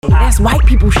white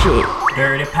people shit.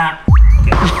 Dirty pop.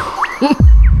 Okay.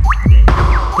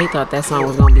 They thought that song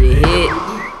was gonna be a hit.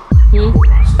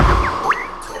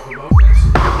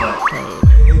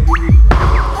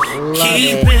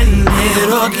 Keeping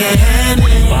it organic.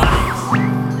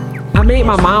 I made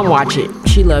my mom watch it.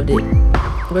 She loved it.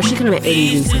 But she couldn't have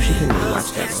ADD, so she couldn't really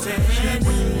watch that.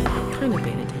 Kind of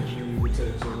paid attention.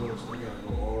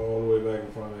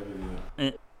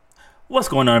 What's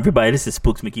going on, everybody? This is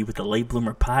Spooks McGee with the Late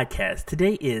Bloomer Podcast.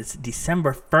 Today is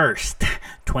December 1st,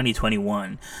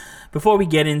 2021. Before we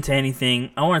get into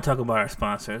anything, I want to talk about our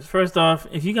sponsors. First off,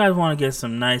 if you guys want to get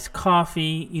some nice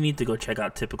coffee, you need to go check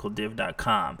out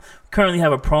typicaldiv.com. We currently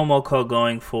have a promo code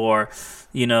going for,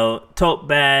 tote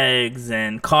bags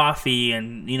and coffee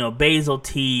and, basil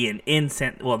tea and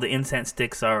incense. Well, the incense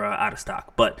sticks are out of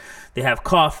stock, but they have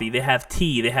coffee, they have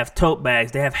tea, they have tote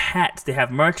bags, they have hats, they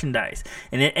have merchandise.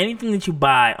 And then anything that you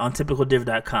buy on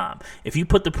typicaldiv.com, if you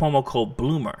put the promo code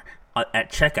Bloomer at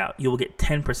checkout, you will get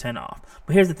 10% off.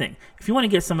 But here's the thing. If you want to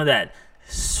get some of that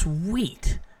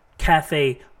sweet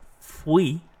cafe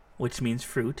fruit, which means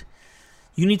fruit,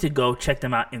 you need to go check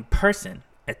them out in person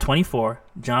at 24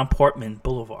 John Portman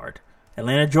Boulevard,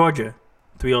 Atlanta, Georgia,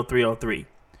 30303.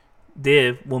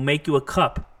 Div will make you a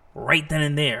cup right then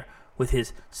and there with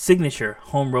his signature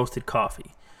home roasted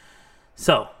coffee.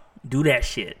 So, do that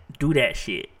shit. Do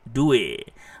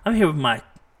it. I'm here with my,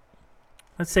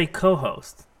 let's say,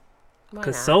 co-host.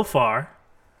 Because so far,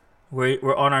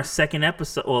 we're on our second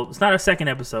episode. Well, it's not our second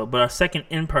episode, but our second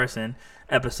in-person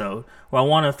episode, where I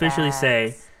want to officially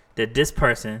say that this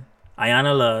person,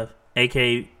 Iyana Love,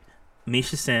 a.k.a.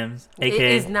 Meisha Sims, a.k.a. It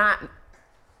is not.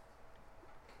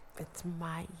 It's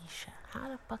Meisha. How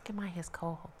the fuck am I his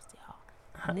co-host, y'all?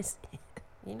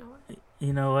 You know what?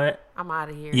 You know what? I'm out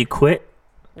of here. You quit?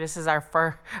 This is our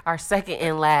second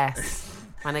and last,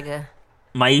 my nigga.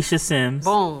 Meisha Sims.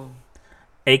 Boom.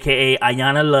 A.k.a.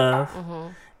 Iyana Love,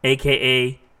 a.k.a.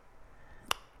 Do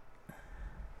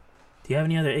you have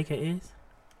any other AKAs?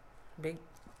 Big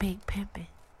pimpin'.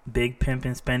 Big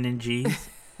pimpin' spending G's.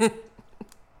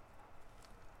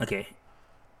 Okay.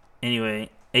 Anyway,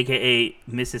 a.k.a.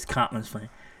 Mrs. Compton's friend.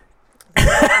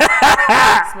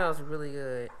 It smells really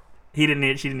good. She didn't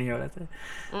hear what I said?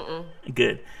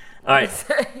 Good. All right.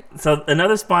 So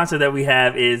another sponsor that we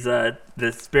have is the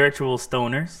Spiritual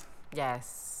Stoners.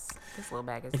 Yes. This little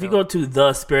bag is if you go to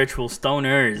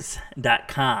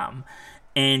thespiritualstoners.com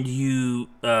and you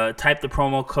type the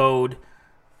promo code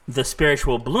The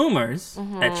Spiritual Bloomers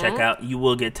at checkout, you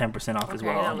will get 10% off as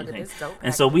well. Look at this dope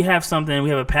and so we have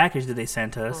a package that they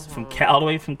sent us from all the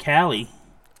way from Cali.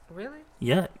 Really?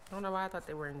 Yeah. I don't know why I thought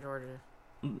they were in Georgia.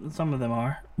 Some of them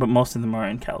are, but most of them are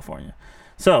in California.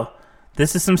 So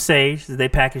this is some sage that they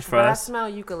packaged for us. I smell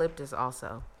eucalyptus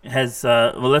also. It has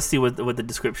let's see what the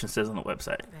description says on the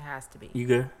website. It has to be. You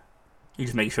good? You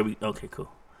just making sure okay, cool.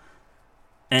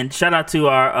 And shout out to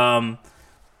our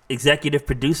executive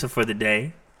producer for the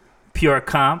day, Pure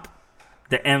Comp,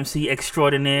 the MC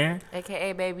extraordinaire,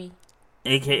 AKA baby.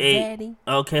 AKA Daddy.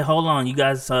 Okay, hold on. You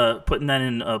guys putting that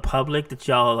in public that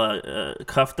y'all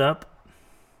cuffed up?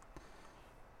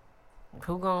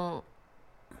 Who gonna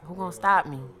stop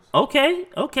me? Okay.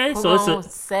 Who So gonna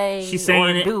say she's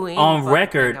saying it on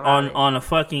record on a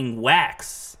fucking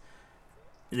wax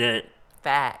that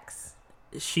facts.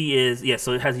 She is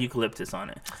so it has eucalyptus on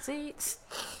it. See,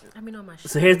 let me know my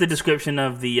shit. So here's the description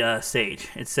of the sage.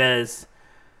 It says,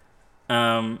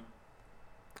 want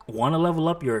to level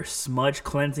up your smudge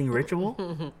cleansing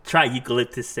ritual? Try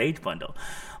Eucalyptus Sage Bundle.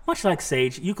 Much like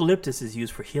sage, eucalyptus is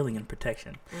used for healing and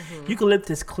protection.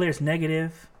 Eucalyptus clears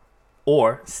negative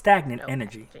or stagnant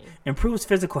energy, improves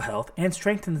physical health, and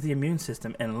strengthens the immune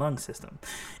system and lung system.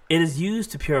 It is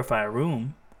used to purify a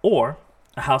room or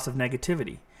a house of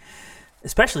negativity,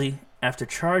 especially after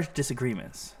charged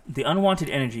disagreements. The unwanted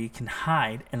energy can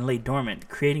hide and lay dormant,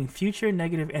 creating future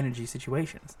negative energy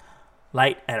situations.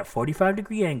 Light at a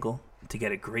 45-degree angle to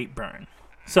get a great burn.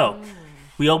 So,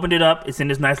 we opened it up. It's in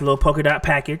this nice little polka dot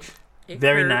package.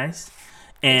 Very nice.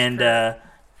 And,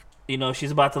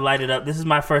 she's about to light it up. This is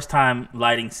my first time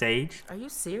lighting sage. Are you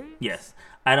serious? Yes.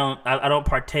 I don't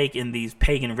partake in these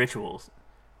pagan rituals.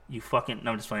 No,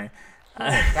 I'm just playing.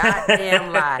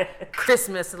 Goddamn lie.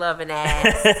 Christmas loving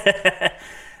ass.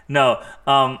 No,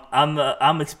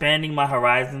 I'm expanding my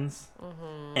horizons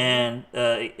and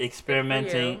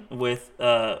experimenting with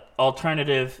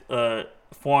alternative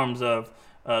forms of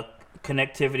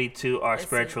connectivity to our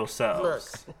spiritual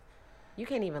selves. Look, you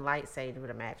can't even light sage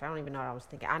with a match. I don't even know what I was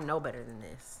thinking. I know better than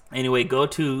this. Anyway, go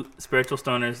to Spiritual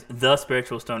Stoners,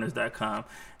 thespiritualstoners.com,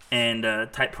 and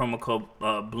type promo code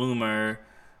Bloomer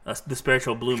the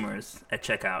Spiritual Bloomers at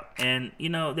checkout. And,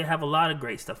 they have a lot of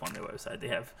great stuff on their website. They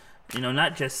have,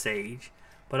 not just sage,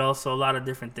 but also a lot of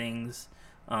different things.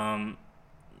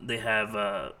 They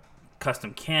have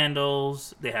custom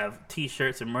candles. They have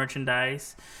T-shirts and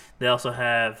merchandise. They also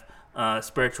have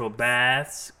spiritual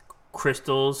baths,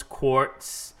 crystals,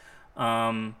 quartz,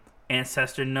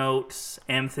 ancestor notes,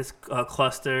 amethyst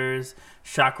clusters,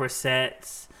 chakra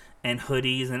sets, and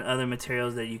hoodies and other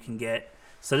materials that you can get.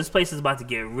 So this place is about to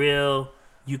get real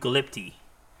eucalypty.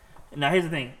 Now here's the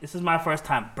thing. This is my first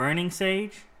time burning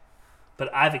sage,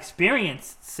 but I've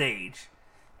experienced sage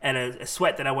at a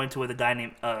sweat that I went to with a guy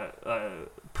named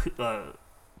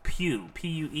Pue,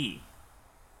 P-U-E.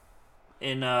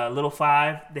 In Little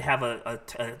Five, they have a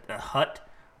hut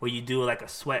where you do like a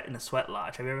sweat in a sweat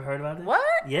lodge. Have you ever heard about it?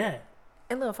 What? Yeah.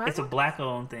 In Little Five? It's a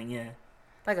black-owned thing, yeah.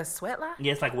 Like a sweat lodge?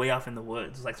 Yeah, it's like way off in the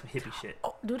woods. It's like some hippie shit.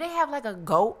 Oh, do they have like a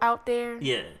goat out there?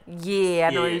 Yeah. Yeah,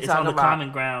 I know what you're it's talking on the about.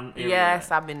 common ground area.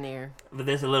 Yes, I've been there. But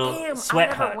there's a little I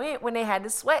sweat never hut. went when they had the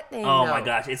sweat thing. Oh though. my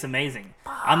gosh, it's amazing.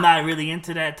 I'm not really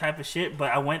into that type of shit,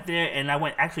 but I went there and I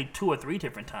went actually 2 or 3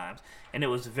 different times, and it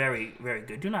was very, very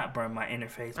good. Do not burn my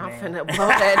interface, man. I'm finna blow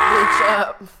that bitch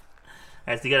up.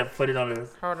 Alright, so you gotta put it on the...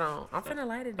 Hold on. I'm finna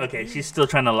light it. Okay, she's still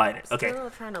trying to light it. Okay. Still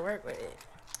trying to work with it.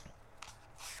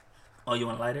 Oh, you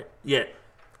want to light it? Yeah.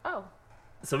 Oh.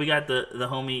 So we got the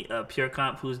homie Pure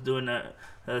Comp who's doing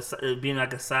being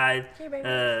like a side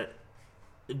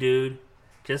dude,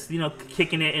 just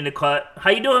kicking it in the cut. How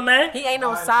you doing, man? He ain't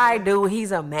no side dude.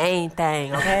 He's a main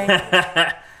thing.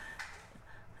 Okay.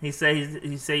 He say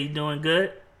you doing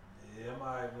good. Yeah, I'm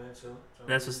alright, man. Chill.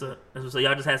 That's what's up.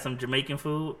 Y'all just had some Jamaican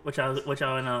food. What y'all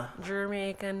in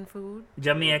Jamaican food.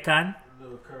 Jamaican? A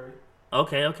little curry.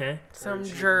 Okay. Some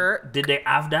jerk. Did they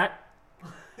have that?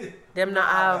 Them not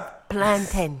have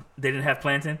plantain. They didn't have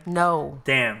plantain? No.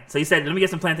 Damn. So you said, let me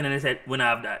get some plantain, and they said, we don't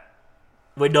have that.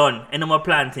 We're done. Ain't no more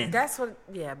plantain. That's what,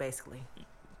 yeah, basically.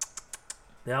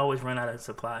 They always run out of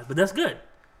supplies. But that's good.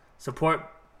 Support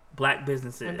black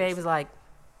businesses. And babe was like,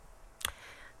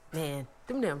 man,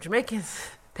 them damn Jamaicans,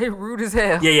 they rude as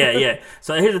hell. Yeah.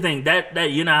 So here's the thing. That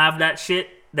have that shit,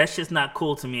 that shit's not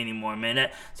cool to me anymore,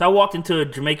 man. So I walked into a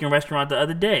Jamaican restaurant the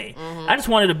other day. Mm-hmm. I just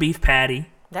wanted a beef patty.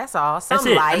 That's all. That's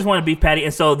it. Light. I just wanted a beef patty.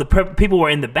 And so the people were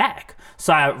in the back.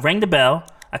 So I rang the bell.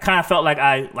 I kind of felt like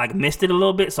I missed it a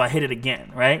little bit, so I hit it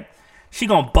again, right? She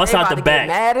gonna bust out the back.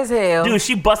 Mad as hell. Dude,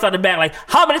 she bust out the back like,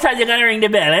 how many times you gonna ring the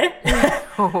bell, eh?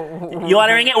 You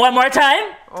wanna ring it one more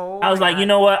time? I was like, you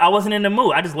know what? I wasn't in the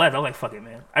mood. I just left. I was like, fuck it,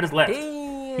 man. I just left.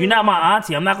 Damn. You're not my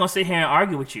auntie. I'm not gonna sit here and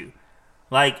argue with you.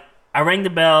 Like, I rang the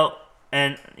bell,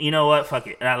 and you know what? Fuck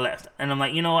it. And I left. And I'm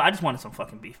like, you know what? I just wanted some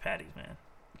fucking beef patties, man.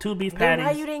 2 beef patties.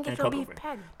 Why you didn't get and your cocoa beef bread.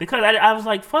 patty? Because I was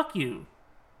like, fuck you.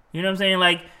 You know what I'm saying?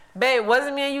 Like, babe,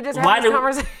 wasn't me and you just had this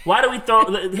conversation? Why do we throw?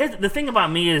 Here's the thing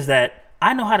about me is that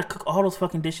I know how to cook all those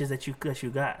fucking dishes that you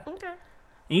got. Okay.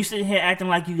 And you sitting here acting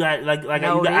like you got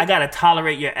I gotta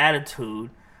tolerate your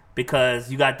attitude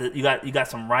because you got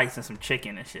some rice and some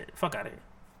chicken and shit. Fuck out of here.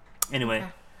 Anyway.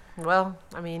 Okay. Well,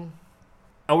 I mean,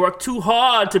 I work too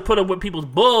hard to put up with people's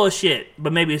bullshit,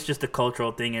 but maybe it's just a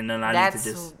cultural thing, and then I need to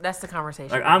just. That's the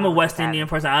conversation. Like, I'm a West Indian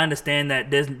person. I understand that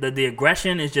the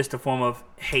aggression is just a form of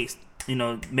haste.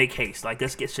 Make haste. Like,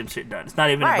 let's get some shit done. It's not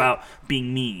even about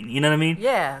being mean. You know what I mean?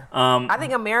 Yeah. I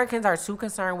think Americans are too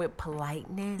concerned with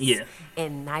politeness.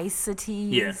 And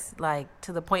niceties. Yeah. Like,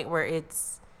 to the point where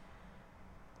it's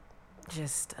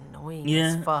just annoying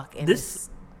as fuck. And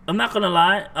I'm not gonna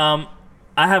lie.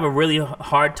 I have a really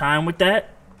hard time with that,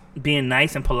 being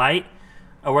nice and polite.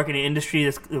 I work in the industry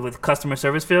that's with customer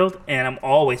service field, and I'm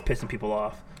always pissing people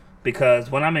off because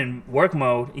when I'm in work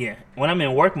mode,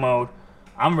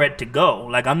 I'm ready to go.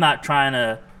 Like, I'm not trying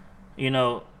to,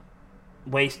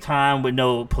 waste time with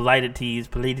no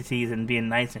politeties and being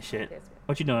nice and shit.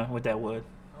 What you doing with that wood?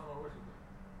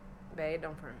 Babe,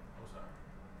 don't burn.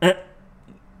 I'm sorry.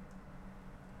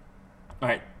 All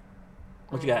right.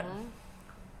 What you got?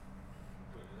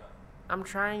 I'm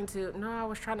trying to. No, I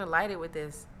was trying to light it with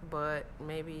this, but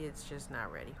maybe it's just not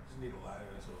ready. Just need a lighter.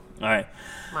 All right.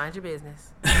 Mind your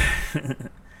business.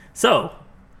 So.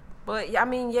 But I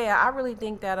mean, I really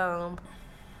think that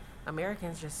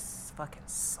Americans just fucking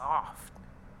soft.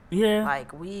 Yeah.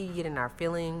 Like, we get in our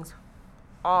feelings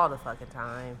all the fucking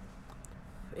time.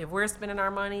 If we're spending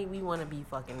our money, we want to be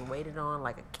fucking waited on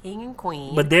like a king and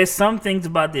queen. But there's some things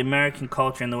about the American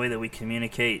culture and the way that we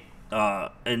communicate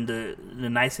and the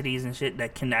niceties and shit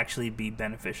that can actually be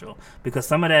beneficial. Because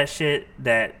some of that shit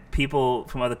that people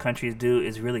from other countries do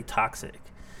is really toxic.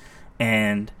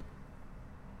 And,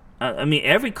 I mean,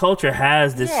 every culture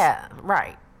has this... Yeah,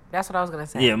 right. That's what I was going to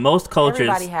say. Yeah, most cultures...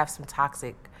 Everybody have some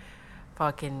toxic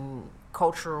fucking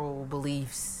cultural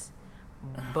beliefs,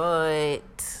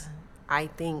 but I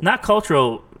think not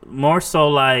cultural, more so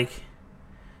like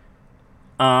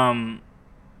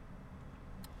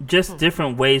just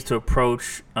different ways to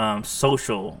approach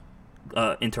social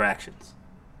interactions.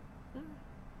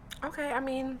 Okay, I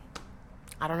mean,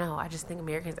 I don't know. I just think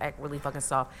Americans act really fucking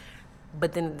soft.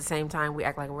 But then at the same time, we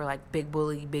act like we're like big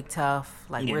bully, big tough,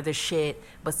 like we're the shit.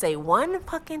 But say one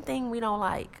fucking thing we don't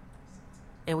like,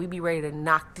 and we be ready to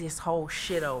knock this whole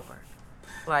shit over.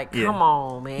 Like, come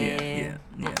on, man.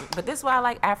 Yeah. But this is why I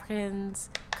like Africans,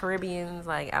 Caribbeans.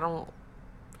 Like,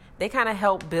 they kind of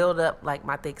help build up like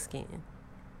my thick skin.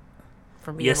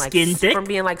 From being Your like skin thick? From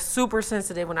being like super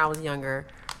sensitive when I was younger.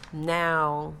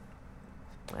 Now,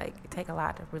 like, it take a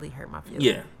lot to really hurt my feelings.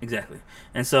 Yeah, exactly.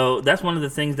 And so that's one of the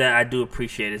things that I do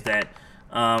appreciate is that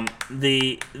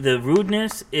the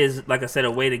rudeness is, like I said,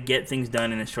 a way to get things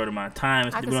done in a short amount of time.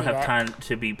 We don't have time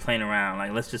to be playing around.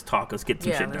 Like, let's just talk. Let's get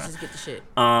some shit done. Let's just get the shit.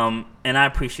 And I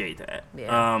appreciate that.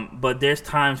 Yeah. But there's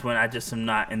times when I just am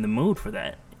not in the mood for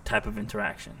that type of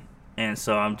interaction. And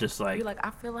so I'm just like... You're like, I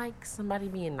feel like somebody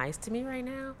being nice to me right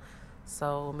now.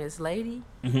 So, Miss Lady,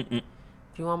 if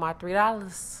you want my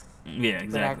 $3... Yeah,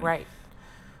 exactly. Act right.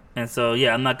 And so,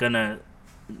 yeah, I'm not gonna.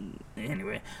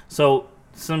 Anyway, so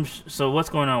what's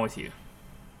going on with you?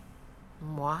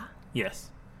 Moi?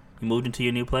 Yes, you moved into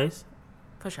your new place.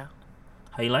 For sure.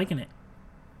 How you liking it?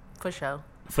 For sure.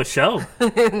 For sure.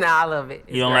 Nah, I love it.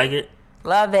 You don't like it?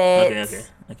 Love it.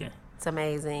 Okay. It's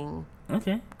amazing.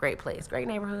 Okay. Great place. Great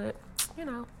neighborhood. You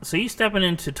know. So you stepping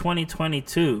into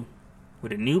 2022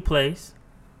 with a new place,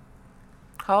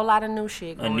 whole lot of new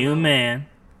shit going a new on. man.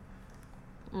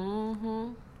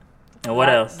 Mm-hmm. And what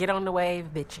else? Get on the wave,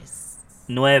 bitches.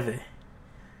 Nueve.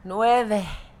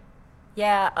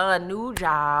 Yeah, new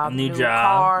job. New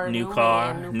car,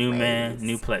 new man,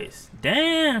 new place.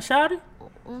 Damn, shawty.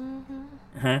 Mm-hmm.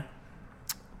 Huh?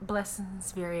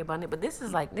 Blessings very abundant, but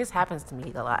this happens to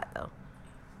me a lot though.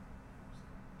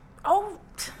 Oh,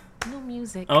 new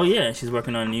music. Oh yeah, she's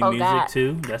working on new music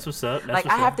too. That's what's up. I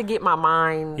have to get my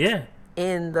mind. Yeah.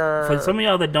 In the For some of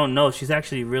y'all that don't know, she's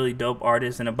actually a really dope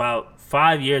artist. And about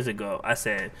 5 years ago, I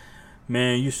said,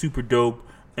 "Man, you're super dope,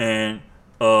 and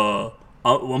I'm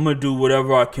gonna do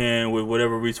whatever I can with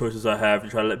whatever resources I have to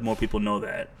try to let more people know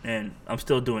that." And I'm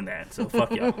still doing that. So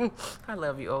fuck y'all. I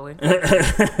love you, Owen. You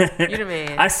the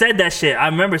man. I said that shit. I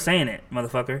remember saying it,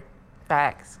 motherfucker.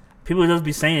 Facts. People just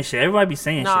be saying shit. Everybody be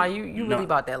saying shit. Nah, you really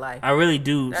about that life. I really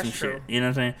do. That's some true. shit. You know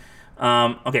what I'm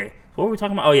saying? Okay. What were we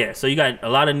talking about? Oh, yeah. So you got a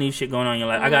lot of new shit going on in your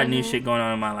life. I got new shit going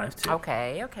on in my life, too.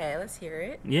 Okay. Let's hear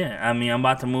it. Yeah. I mean, I'm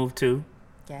about to move, too.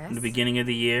 Yes. In the beginning of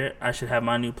the year. I should have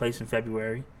my new place in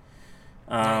February.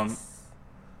 Nice.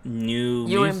 New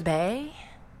You music. and Bay?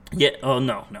 Yeah. Oh,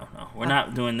 no. We're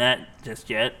not doing that just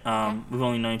yet. We've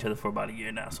only known each other for about a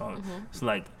year now. So it's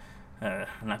like, I'm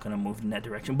not going to move in that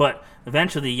direction. But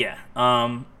eventually, yeah.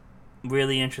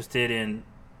 Really interested in,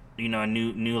 a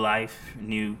new life,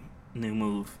 new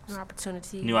move. New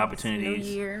opportunities. New opportunities.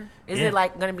 New year. Is it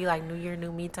like gonna be like New Year,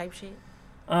 New Me type shit?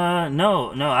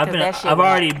 No. I've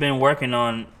already been working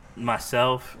on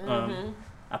myself.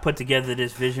 I put together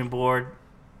this vision board.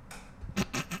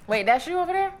 Wait, that's you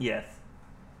over there? Yes.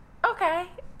 Okay,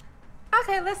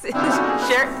 let's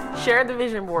share the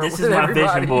vision board. This with is my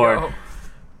everybody, vision board. Yo.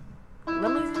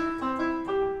 Let me see.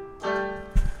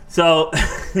 So,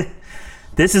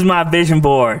 this is my vision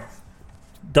board.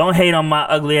 Don't hate on my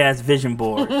ugly ass vision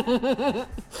board.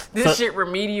 This shit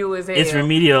remedial as hell. It's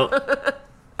remedial.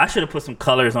 I should have put some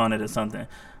colors on it or something.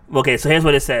 Okay, so here's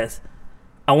what it says.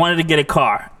 I wanted to get a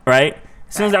car, right?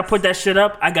 As soon as I put that shit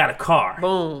up, I got a car.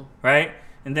 Boom. Right?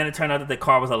 And then it turned out that the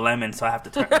car was a lemon, so I have to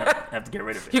get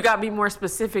rid of it. You gotta be more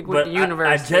specific with the universe.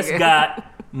 I just got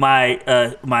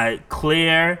my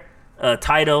clear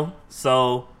title,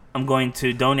 so I'm going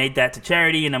to donate that to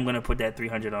charity, and I'm going to put that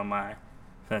 $300 on my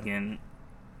fucking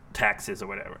taxes or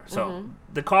whatever. So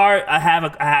the car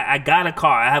I got a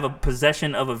car. I have a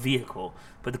possession of a vehicle,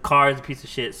 but the car is a piece of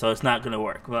shit, so it's not gonna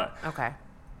work. But okay,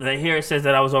 here it says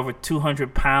that I was over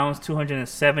 200 pounds.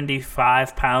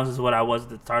 275 pounds is what I was at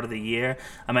the start of the year.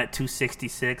 I'm at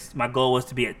 266. My goal was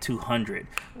to be at 200,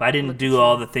 but I didn't do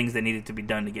all the things that needed to be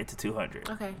done to get to 200.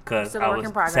 Okay, because I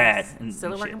was sad and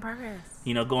still a work shit. in progress.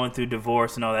 Going through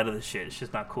divorce and all that other shit. It's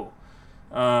just not cool.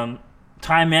 Time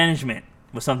management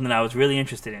was something I was really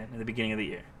interested in the beginning of the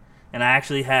year. And I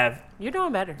actually have You're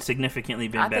doing better. significantly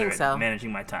been I better think so. at managing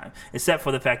my time. Except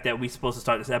for the fact that we're supposed to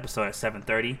start this episode at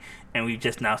 7:30, and we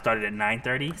just now started at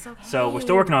 9:30. It's okay. So we're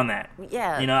still working on that.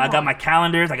 Yeah. You know, I got my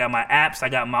calendars, I got my apps, I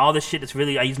got my all this shit that's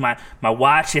really, I use my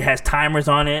watch, it has timers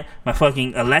on it. My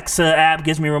fucking Alexa app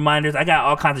gives me reminders. I got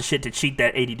all kinds of shit to cheat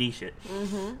that ADD shit.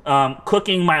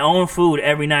 Cooking my own food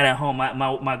every night at home.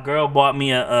 My girl bought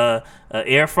me a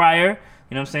air fryer.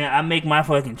 You know what I'm saying? I make my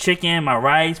fucking chicken, my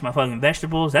rice, my fucking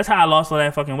vegetables. That's how I lost all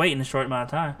that fucking weight in a short amount of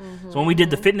time. So when we did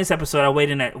the fitness episode, I weighed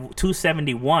in at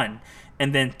 271.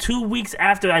 And then 2 weeks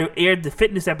after I aired the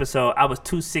fitness episode, I was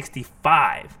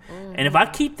 265. And if I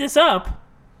keep this up,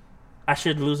 I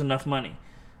should lose enough money.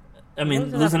 I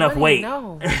mean, lose enough weight.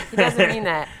 No, he doesn't mean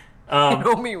that. He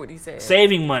don't mean what he said.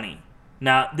 Saving money.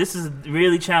 Now, this is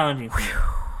really challenging for me.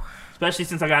 Especially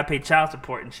since I got to pay child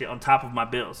support and shit on top of my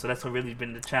bills. So that's what really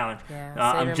been the challenge. Yeah,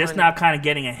 I'm just money. now kind of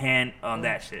getting a hand on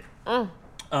that shit.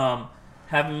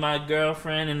 Having my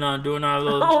girlfriend and doing all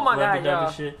those Oh my God, lovey-dovey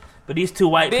y'all. shit. But these two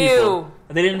white Bew. people,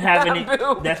 they didn't have any.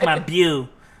 Bew, That's my bew.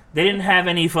 They didn't have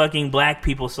any fucking black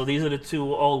people. So these are the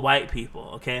two old white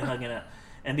people, okay, hugging up.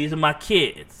 And these are my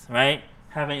kids, right?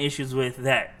 Having issues with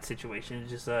that situation.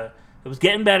 It's just it was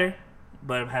getting better,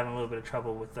 but I'm having a little bit of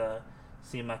trouble with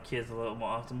seeing my kids a little more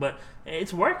often. But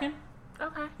it's working.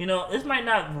 Okay. You know, this might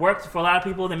not work for a lot of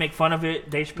people. They make fun of it.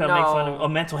 Dave Chappelle makes fun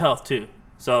of mental health too.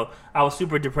 So I was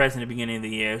super depressed in the beginning of the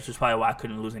year, which is probably why I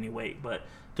couldn't lose any weight. But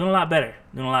doing a lot better.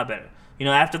 You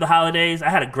know, after the holidays, I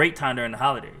had a great time during the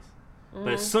holidays.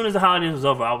 But as soon as the holidays was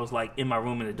over, I was like in my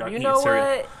room in the dark You eating know cereal.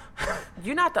 what?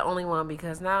 You're not the only one,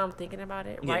 because now I'm thinking about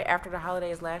it. Yeah. Right after the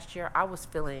holidays last year, I was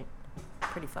feeling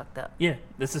pretty fucked up. Yeah,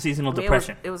 that's the seasonal I mean,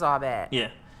 depression. It was all bad. Yeah.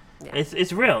 Yeah.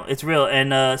 It's real. It's real.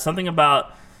 And something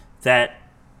about that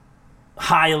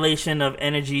high elation of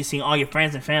energy, seeing all your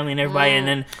friends and family and everybody,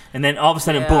 and then all of a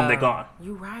sudden, boom, they're gone.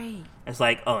 You right. It's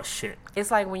like, oh shit. It's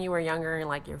like when you were younger and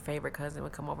like your favorite cousin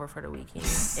would come over for the weekend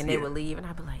and they Yeah. would leave, and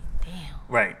I'd be like, damn,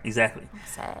 Right, exactly. I'm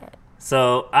sad.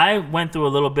 So I went through a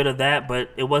little bit of that, but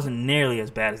it wasn't nearly as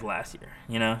bad as last year,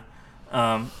 you know?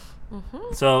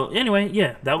 So anyway,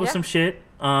 yeah, that was Yeah. some shit.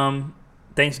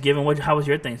 Thanksgiving, how was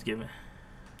your Thanksgiving?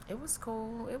 It was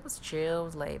cool. It was chill. It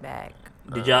was laid back.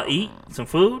 Did y'all eat some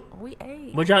food? We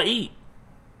ate. What'd y'all eat?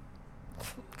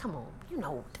 Come on. You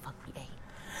know what the fuck we ate.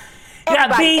 You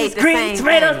got Everybody beans, ate the greens, same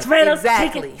tomatoes, thing. tomatoes,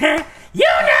 Exactly. chicken. Huh? You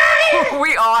know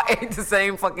We all ate the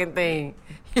same fucking thing.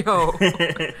 Yo.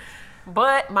 it.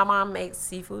 But my mom makes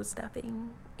seafood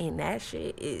stuffing, and that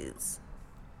shit is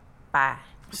fire.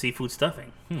 Seafood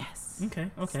stuffing. Yes. Okay.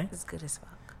 It's good as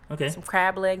fuck. Okay. Some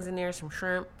crab legs in there, some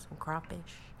shrimp, some crawfish.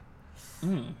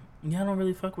 Yeah, I don't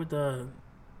really fuck with the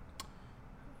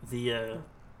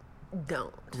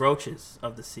Don't. roaches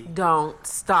of the sea. Don't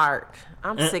start.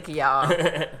 I'm sick of y'all.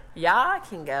 Y'all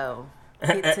can go.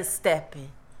 Get to stepping.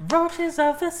 Roaches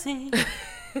of the sea.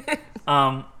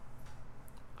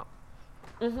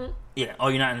 Yeah. Oh,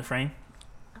 you're not in the frame?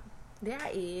 There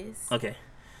is. Okay.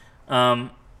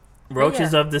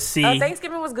 Roaches Yeah. of the sea.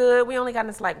 Thanksgiving was good. We only got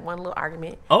into like one little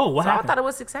argument. Oh, what so happened? I thought it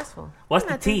was successful. What's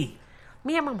the Nothing. tea?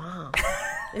 Me and my mom.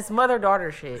 It's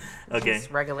mother-daughter shit. It's Okay.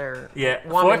 just regular Yeah.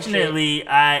 woman Unfortunately,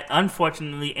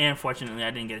 and fortunately,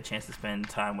 I didn't get a chance to spend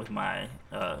time with my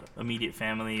immediate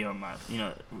family or my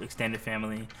extended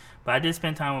family. But I did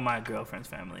spend time with my girlfriend's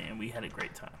family, and we had a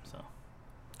great time. So.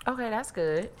 shit. Okay, that's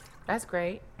good. That's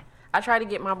great. I tried to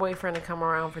get my boyfriend to come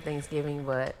around for Thanksgiving,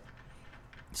 but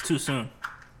It's too soon.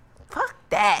 fuck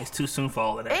that. It's too soon for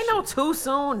all of that. Ain't shit. no too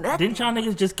soon. Nothing. Didn't y'all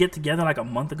niggas just get together like a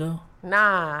month ago?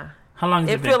 Nah. How long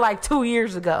has It it been? feel like 2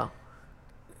 years ago.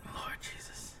 Lord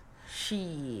Jesus.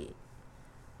 Shit.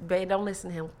 Babe, don't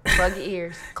listen to him. Plug your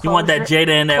ears. You want that Close your- Jada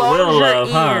and that close Will your love,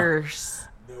 huh? ears.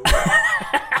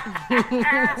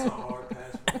 That's a hard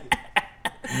pass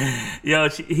for me. Yo,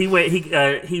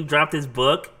 he dropped his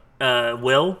book,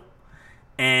 Will,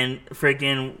 and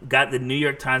freaking got the New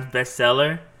York Times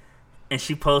bestseller, and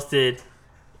she posted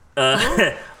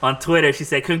on Twitter. She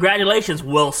said, "Congratulations,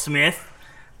 Will Smith."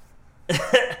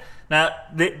 Now,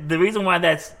 the reason why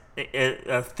that's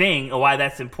a thing, or why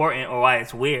that's important, or why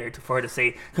it's weird for her to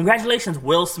say, "Congratulations,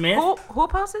 Will Smith." Who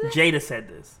posted it? Jada said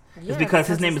this. Yeah, it's because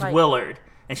his because name it's is like- Willard,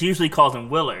 and she usually calls him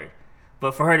Willard.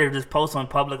 But for her to just post on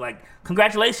public like,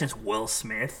 "Congratulations, Will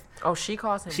Smith," Oh, she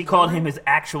calls him. she called Willard? him his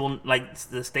actual, like,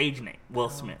 the stage name, Will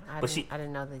Smith. I But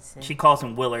didn't know this. she calls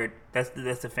him Willard. That's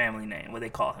the family name, what they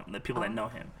call him, the people that know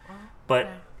him. But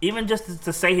okay. even just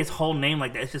to say his whole name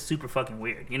like that, it's just super fucking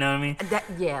weird. You know what I mean?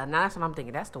 Yeah, now that's what I'm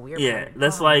thinking. That's the weird Yeah, part.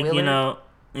 that's Oh, like, Willard.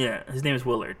 his name is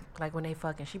Willard. Like when they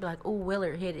fucking, she be like, "Ooh,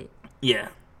 Willard, hit it." Yeah.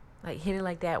 Like, hit it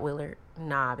like that, Willard.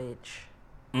 Nah, bitch.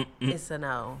 It's a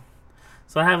no.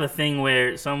 So I have a thing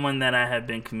where someone that I have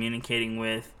been communicating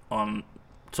with on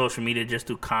social media just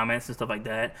through comments and stuff like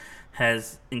that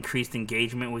has increased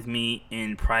engagement with me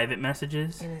in private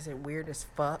messages. And is it weird as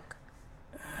fuck?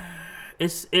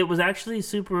 It was actually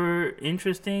super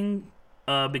interesting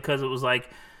because it was like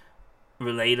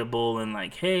relatable and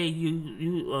like, hey,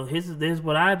 here's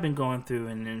what I've been going through,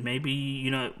 and then maybe,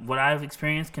 you know, what I've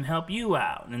experienced can help you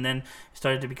out. And then it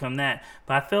started to become that.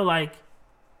 But I feel like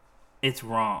it's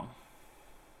wrong.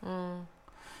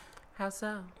 How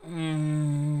so?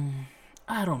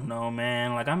 I don't know,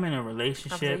 man. Like, I'm in a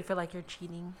relationship. So you feel like you're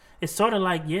cheating? It's sort of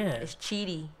like, yeah. It's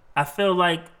cheaty. I feel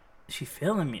like she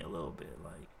feeling me a little bit.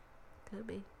 Like, could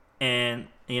be. And,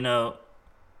 you know,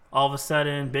 all of a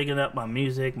sudden, bigging up my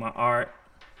music, my art,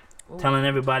 telling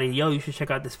everybody, yo, you should check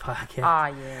out this podcast. Ah,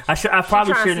 yeah. I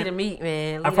probably shouldn't. See the meat,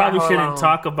 man. I probably shouldn't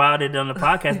talk about it on the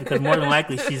podcast because more than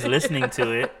likely she's listening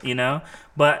to it, you know.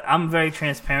 But I'm very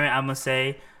transparent. I'm gonna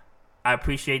say I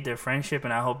appreciate their friendship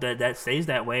and I hope that stays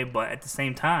that way. But at the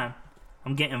same time,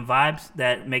 I'm getting vibes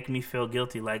that make me feel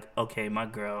guilty. Like, okay, my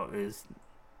girl is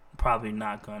probably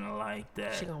not gonna like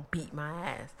that. She gonna beat my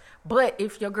ass. But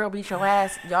if your girl beats your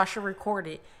ass, y'all should record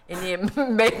it and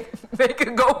then make a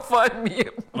GoFundMe.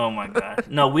 Oh my god,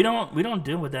 no, we don't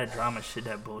deal with that drama shit,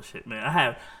 that bullshit, man. I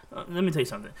have. Let me tell you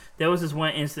something. There was this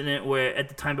one incident where at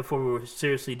the time before we were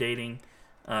seriously dating,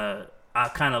 I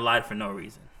kind of lied for no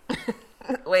reason.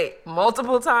 Wait,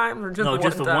 multiple times or just no, one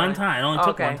just time? the one time. It only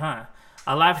took one time.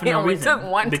 I lied for no reason.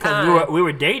 Took one because time. we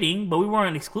were dating, but we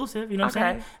weren't exclusive. You know what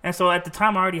I'm saying? And so at the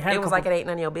time, I already had. It was like it ain't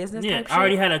none of your business. Yeah, I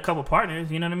already had a couple partners.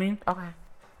 You know what I mean? Okay.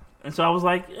 And so I was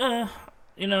like,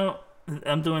 you know,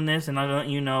 I'm doing this, and I'll let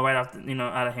you know right off,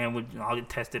 out of hand. I'll get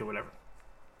tested or whatever.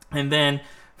 And then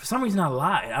for some reason, I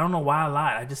lied. I don't know why I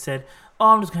lied. I just said, "Oh,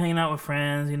 I'm just hanging out with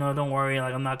friends. You know, don't worry.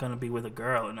 Like, I'm not gonna be with a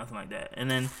girl or nothing like that." And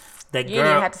then that girl. You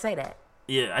didn't have to say that.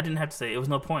 Yeah, I didn't have to say it. It was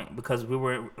no point because we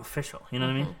were official. You know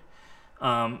what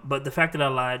I mean? But the fact that I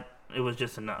lied, it was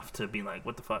just enough to be like,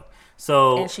 what the fuck?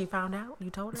 So. And she found out? You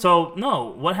told her? So, no.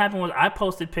 What happened was I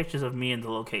posted pictures of me in the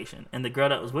location. And the girl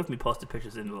that was with me posted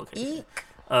pictures in the location. Eek.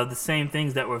 Of the same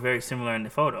things that were very similar in the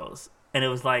photos. And it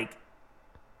was like,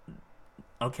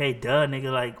 okay, duh, nigga.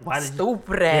 Like, why did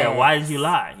Stupid you... Yeah, why did you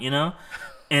lie? You know?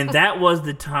 And that was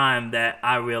the time that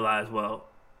I realized, well,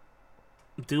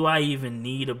 do I even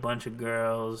need a bunch of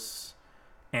girls?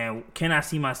 And can I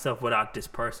see myself without this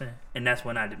person? And that's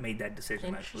when I made that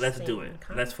decision. Like, let's do it.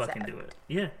 Let's fucking do it.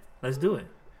 Yeah, let's do it.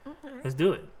 Okay. Let's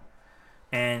do it.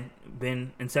 And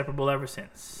been inseparable ever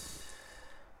since.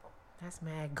 That's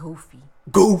mad goofy.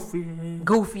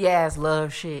 Goofy ass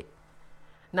love shit.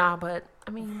 Nah, but, I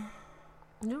mean,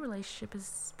 new relationship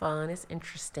is fun. It's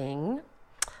interesting.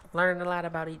 Learning a lot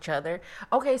about each other.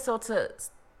 Okay, so to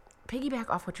piggyback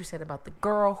off what you said about the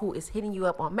girl who is hitting you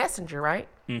up on Messenger, right?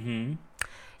 Mm-hmm.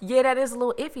 Yeah, that is a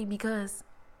little iffy because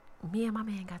me and my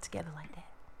man got together like that.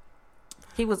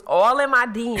 He was all in my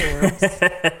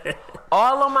DMs,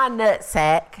 all on my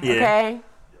nutsack, okay?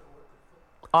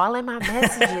 All in my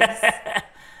messages.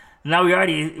 Now we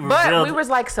already revealed but we was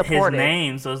like supportive. His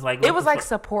name, so it's like... It was like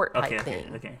support type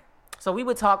thing. Okay. So we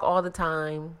would talk all the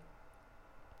time.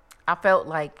 I felt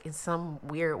like in some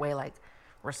weird way like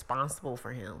responsible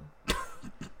for him.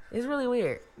 It's really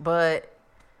weird. But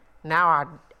now I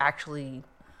actually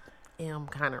am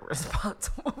kind of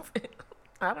responsible for him.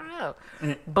 I don't know.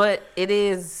 But it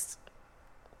is,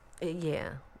 yeah,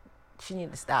 she need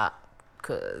to stop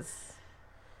because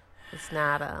it's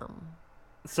not,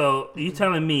 So you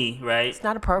telling me, right? It's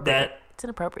not appropriate. It's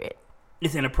inappropriate.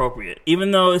 It's inappropriate.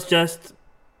 Even though it's just,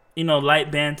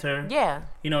 light banter. Yeah.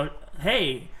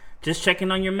 Hey, just checking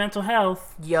on your mental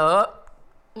health. Yup.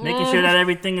 Making sure that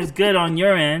everything is good on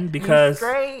your end because,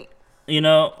 great.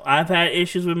 I've had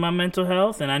issues with my mental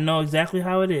health and I know exactly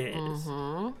how it is.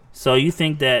 Mm-hmm. So you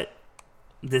think that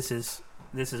this is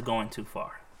going too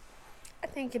far? I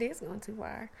think it is going too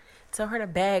far. Tell her to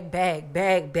bag.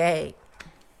 Give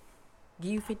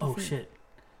you 50 Oh, feet. shit.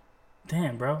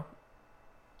 Damn, bro.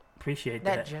 Appreciate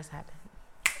that. That just happened.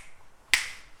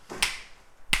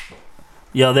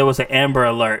 Yo, there was an Amber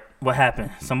Alert. What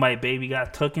happened? Somebody baby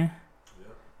got tooken?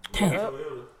 Damn. Yep.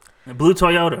 A blue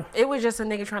Toyota. It was just a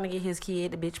nigga trying to get his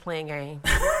kid, the bitch playing game.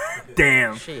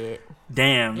 Damn. Shit.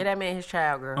 Damn. Get that man his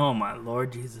child, girl. Oh, my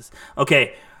Lord Jesus.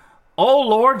 Okay. Oh,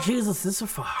 Lord Jesus, this is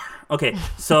far. Okay,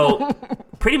 so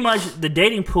pretty much the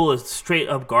dating pool is straight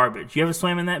up garbage. You ever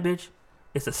swim in that bitch?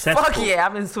 It's a cesspool. Fuck yeah,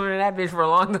 I've been swimming in that bitch for a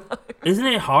long time. Isn't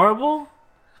it horrible?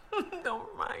 Don't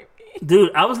remind me.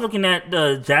 Dude, I was looking at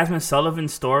the Jasmine Sullivan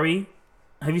story.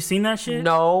 Have you seen that shit?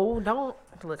 No, don't.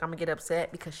 Look, I'm gonna get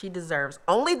upset because she deserves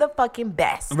only the fucking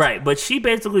best. Right, but she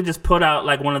basically just put out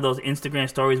like one of those Instagram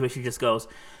stories where she just goes,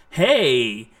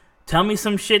 "Hey, tell me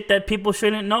some shit that people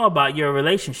shouldn't know about your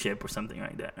relationship," or something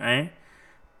like that, right?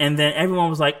 And then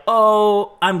everyone was like,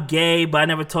 "Oh, I'm gay, but I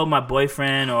never told my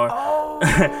boyfriend," or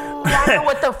I know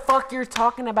what the fuck you're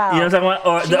talking about. You know what I'm talking about?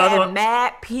 Or she the other had one,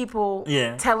 mad people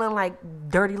telling like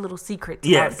dirty little secrets.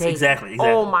 Yes, about dating. exactly.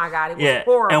 Oh my god, it was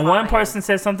horrifying. And one person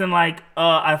said something like,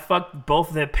 "I fucked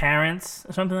both their parents,"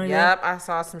 or something like that. Yep, I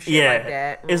saw some shit like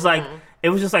that. It's like it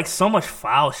was just like so much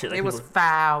foul shit. Like it was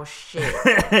foul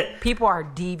shit. People are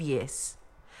devious.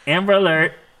 Amber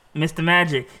Alert, Mr.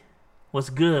 Magic. What's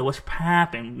good? What's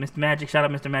poppin'? Mr. Magic, shout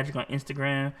out Mr. Magic on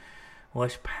Instagram.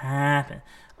 What's poppin'?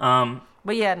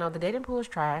 But yeah, no, the dating pool is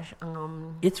trash.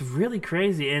 It's really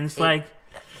crazy, and it's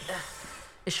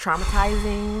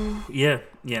traumatizing. Yeah.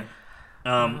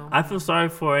 I feel sorry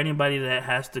for anybody that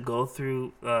has to go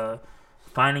through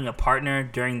finding a partner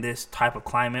during this type of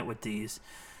climate with these.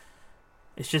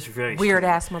 It's just very weird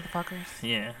ass motherfuckers.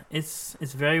 Yeah, it's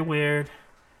very weird.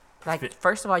 Like,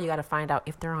 first of all, you got to find out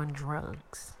if they're on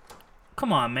drugs.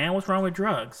 Come on, man. What's wrong with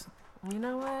drugs? You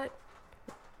know what?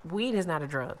 Weed is not a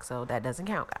drug, so that doesn't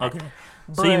count, guys. Okay.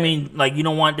 So you mean, like, you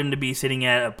don't want them to be sitting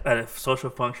at a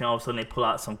social function, all of a sudden they pull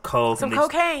out some coke. Some and they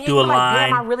cocaine. do a line. Like,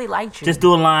 damn, I really liked you. Just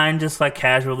do a line, just like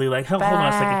casually, like, hold on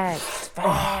a second. Facts.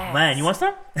 Oh, man, you want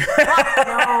some? No.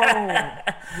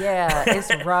 Yeah,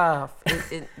 it's rough.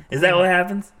 Is that what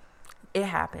happens? It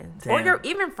happens. Damn. Or you're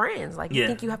even friends. Like, you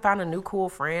think you have found a new cool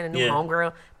friend, a new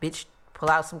homegirl. Bitch, pull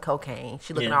out some cocaine.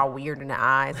 She looking all weird in the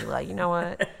eyes. You're like, you know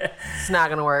what? It's not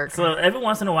going to work. So every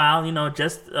once in a while, you know,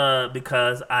 just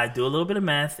because I do a little bit of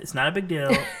meth, it's not a big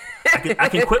deal. I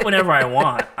can quit whenever I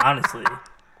want, honestly.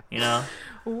 You know?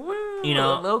 Woo, You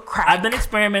know, a little crack. I've been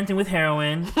experimenting with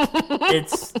heroin.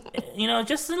 It's, you know,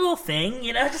 just a little thing,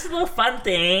 you know, just a little fun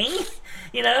thing,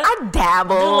 you know. I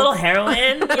dabble. Do a little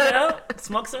heroin, you know,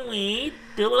 smoke some weed,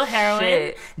 do a little heroin,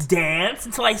 Shit. dance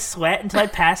until I sweat, until I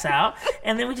pass out,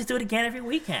 and then we just do it again every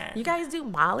weekend. You guys do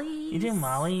Molly? You do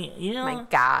Molly, you know. My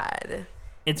God.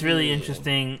 It's really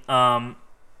interesting.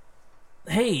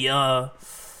 Hey,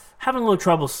 having a little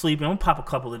trouble sleeping. I'm gonna pop a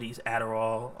couple of these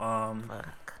Adderall. Fuck.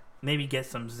 Maybe get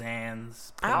some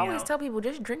Xans. I always tell people,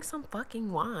 just drink some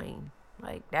fucking wine.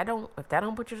 Like, if that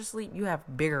don't put you to sleep, you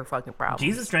have bigger fucking problems.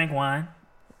 Jesus drank wine.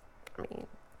 I mean,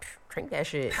 drink that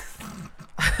shit.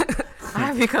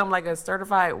 I've become like a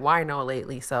certified wino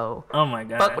lately, so Oh my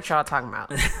god. fuck what y'all talking about.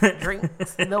 Drink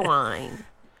the wine.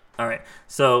 All right.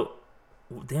 So,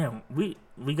 damn, we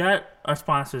got our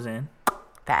sponsors in.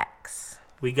 Facts.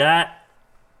 We got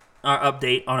our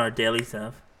update on our daily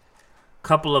stuff.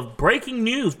 Couple of breaking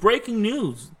news. Virgil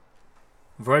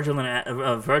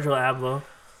Abloh.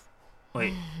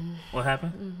 Wait, what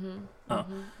happened?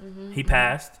 He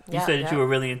passed. You said that you were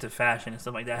really into fashion and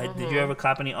stuff like that. Did you ever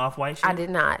cop any off-white shit? I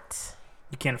did not.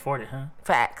 You can't afford it, huh?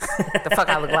 Facts. The fuck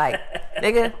I look like.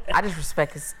 Nigga, I just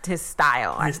respect his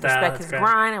style. I respect his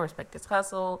grind. I respect his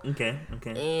hustle. Okay.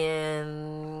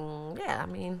 And, yeah, I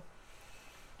mean,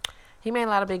 he made a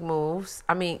lot of big moves.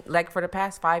 I mean, like, for the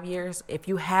past 5 years, if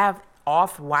you have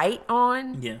off-white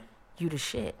on, you the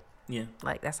shit. Yeah.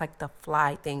 Like, that's like the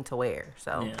fly thing to wear.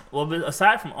 So Yeah. Well, but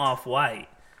aside from off-white,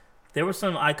 there were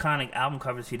some iconic album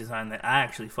covers he designed that I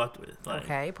actually fucked with. Like,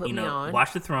 okay, put me on.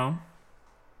 Watch the Throne.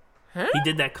 Huh? He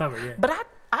did that cover, yeah. But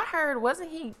I heard,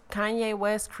 wasn't he Kanye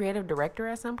West's creative director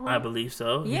at some point? I believe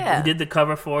so. Yeah. He did the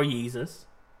cover for Yeezus.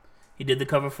 He did the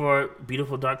cover for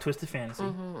Beautiful Dark Twisted Fantasy.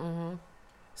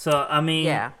 So, I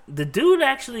mean, the dude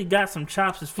actually got some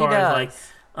chops as far as, like,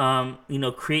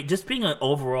 just being an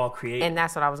overall creator. And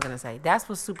that's what I was going to say. That's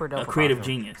what's super dope. A creative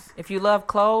genius. If you love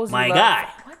clothes, my guy.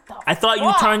 What the I thought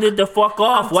you turned it the fuck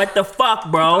off. What the fuck,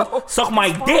 bro? Suck my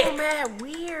dick. Oh, man,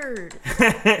 weird.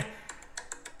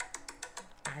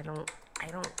 I don't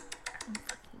fucking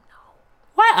know.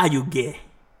 Why are you gay?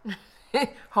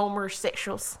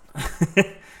 Homosexuals.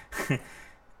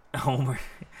 Homer.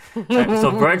 Right,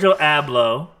 so Virgil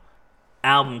Abloh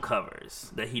album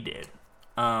covers that he did.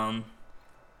 Yeah,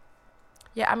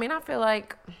 I mean, I feel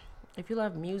like if you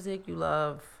love music, you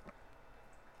love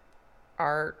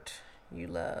art, you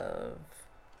love...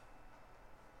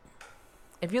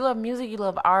 If you love music, you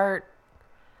love art,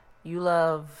 you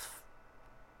love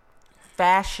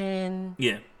fashion.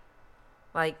 Yeah.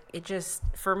 Like, it just...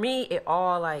 For me, it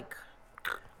all, like,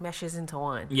 meshes into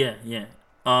one. Yeah.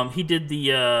 He did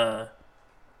the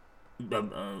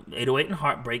 808 and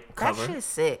Heartbreak cover. That shit's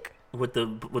sick. With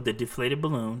the deflated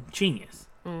balloon. Genius.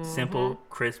 Simple,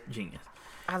 crisp, genius.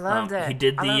 I love that. He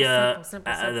did the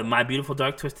simple. the My Beautiful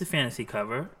Dark Twisted Fantasy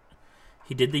cover.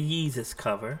 He did the Yeezus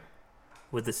cover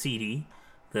with the CD.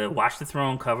 the Watch the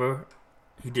Throne cover.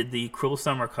 He did the Cruel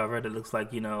Summer cover that looks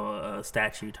like, a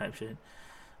statue type shit.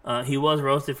 He was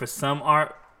roasted for some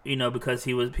art, because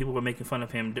people were making fun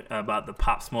of him about the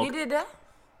Pop Smoke. He did that?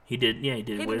 He did, yeah, he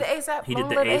did. He did the ASAP? He did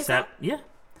the ASAP, yeah.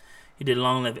 He did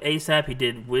Long Live ASAP. He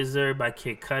did Wizard by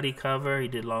Kid Cudi cover. He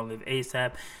did Long Live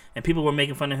ASAP. And people were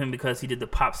making fun of him because he did the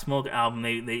Pop Smoke album.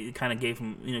 They kind of gave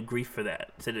him, grief for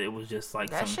that. Said that it was just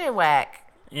like that shit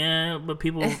whack. Yeah, but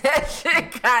people... that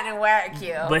shit kind of whack,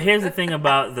 yo. But here's the thing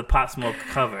about the Pop Smoke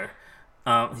cover.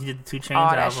 He did the 2 Chainz album.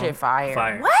 Oh, that shit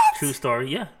fire. What? True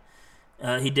story, yeah.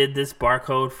 He did this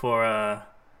barcode for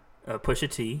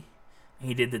Pusha T.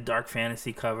 He did the Dark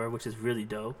Fantasy cover, which is really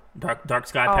dope. Dark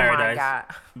Sky Paradise. Oh, my God.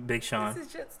 Big Sean. This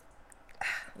is just...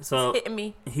 So hitting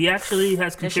me. He actually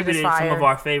has contributed some of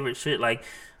our favorite shit, like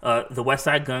the West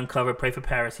Side Gun cover, Pray for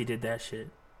Paris. He did that shit.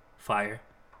 Fire.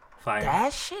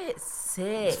 That shit's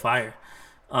sick. It's fire.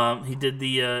 He did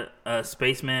the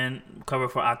Spaceman cover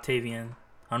for Octavian.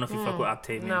 I don't know if you fuck with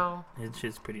Octavian. No. His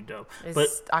shit's pretty dope.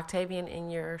 Is Octavian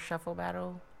in your shuffle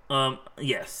battle?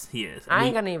 Yes, he is. I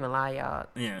ain't gonna even lie, y'all.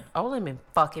 Yeah. Olin been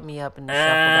fucking me up in the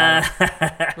shuffle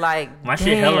battle. Like, my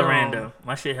shit hella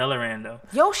random.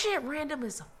 Your shit random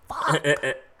as fuck.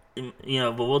 But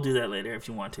we'll do that later if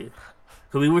you want to.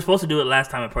 Because we were supposed to do it last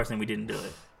time in person. We didn't do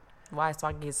it. Why? So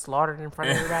I can get slaughtered in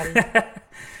front of everybody?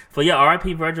 But yeah,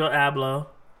 R.I.P. Virgil Abloh.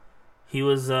 He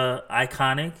was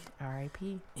iconic.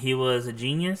 R.I.P. He was a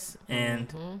genius,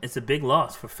 and it's a big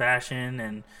loss for fashion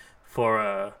and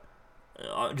for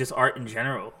just art in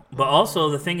general. But also,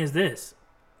 the thing is this.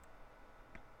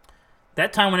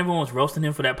 That time when everyone was roasting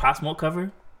him for that Pop Smoke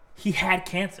cover, he had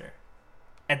cancer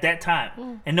at that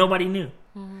time, and nobody knew.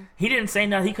 He didn't say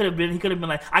nothing. He could have been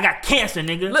like, I got cancer,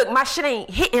 nigga. Look, my shit ain't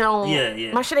hitting on.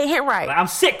 Yeah. My shit ain't hitting right. Like, I'm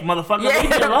sick, motherfucker. Leave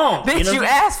me alone. Bitch, you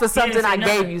asked for something, I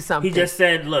gave you something. He just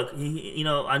said, look,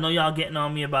 I know y'all getting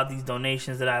on me about these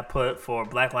donations that I put for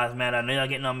Black Lives Matter. I know y'all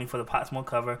getting on me for the Pop Smoke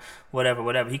cover,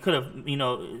 whatever. He could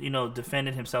have,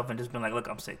 defended himself and just been like, look,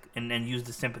 I'm sick, and used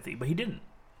the sympathy. But he didn't.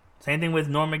 Same thing with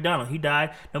Norm Macdonald. He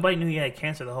died. Nobody knew he had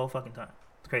cancer the whole fucking time.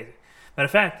 It's crazy. Matter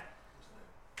of fact,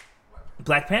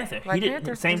 Black Panther. He did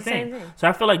the same thing. So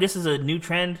I feel like this is a new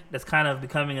trend that's kind of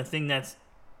becoming a thing that's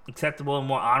acceptable and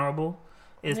more honorable.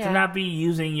 Is to not be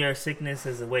using your sickness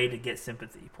as a way to get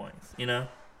sympathy points,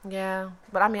 Yeah,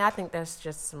 but I mean, I think that's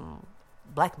just some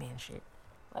black man shit.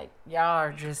 Like, y'all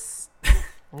are just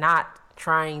not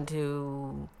trying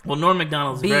to... Well, Norm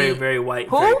Macdonald's very, very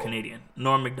white, very Canadian.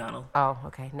 Norm Macdonald. Oh,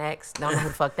 okay. Next. Don't know who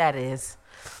the fuck that is.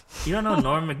 You don't know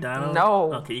Norm Macdonald?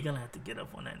 No. Okay, you're going to have to get up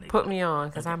on that nigga. Put me on,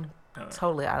 because I'm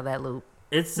totally out of that loop.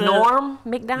 It's Norm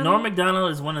Macdonald? Norm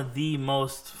Macdonald is one of the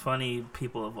most funny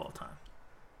people of all time.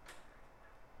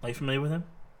 Are you familiar with him?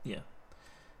 Yeah.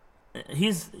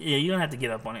 You don't have to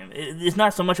get up on him. It's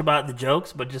not so much about the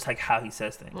jokes, but just like how he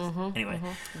says things. Anyway.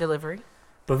 Delivery.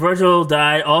 But Virgil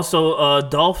died. Also,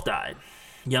 Dolph died.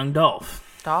 Young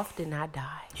Dolph. Dolph did not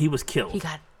die. He was killed. He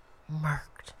got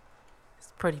murked.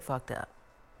 It's pretty fucked up.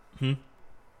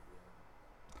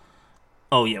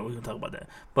 Oh, yeah, we're going to talk about that.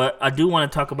 But I do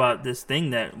want to talk about this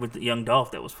thing that with the Young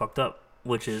Dolph that was fucked up,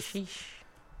 which is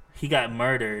he got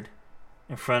murdered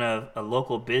in front of a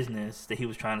local business that he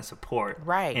was trying to support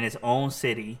in his own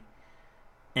city.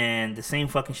 And the same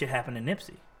fucking shit happened to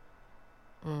Nipsey.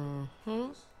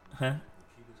 Huh?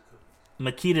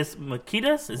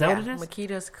 Makeda's? Is that what it is?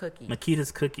 Makeda's Cookies.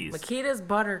 Makeda's Cookies. Makeda's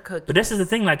Butter Cookies. But this is the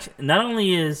thing, like, not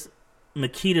only is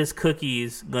Makeda's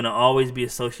Cookies going to always be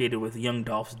associated with Young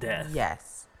Dolph's death.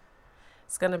 Yes.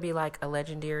 It's going to be like a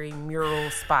legendary mural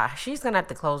spot. She's going to have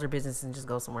to close her business and just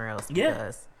go somewhere else.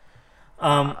 Because,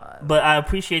 but I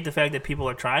appreciate the fact that people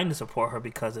are trying to support her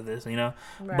because of this, Right.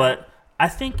 But I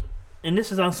think, and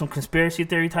this is on some conspiracy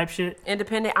theory type shit.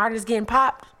 Independent artists getting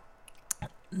popped?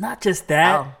 Not just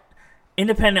that. Oh.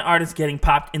 Independent artists getting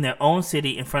popped in their own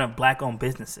city in front of black-owned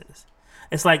businesses.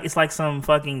 It's like some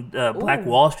fucking Black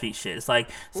Wall Street shit. It's like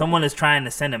someone is trying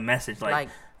to send a message, like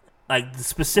the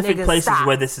specific places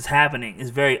where this is happening is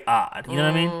very odd. You know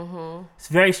what I mean? It's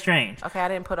very strange. Okay, I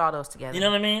didn't put all those together. You know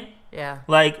what I mean? Yeah.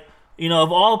 Like,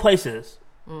 of all places,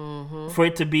 for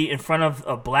it to be in front of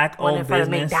a black-owned business, in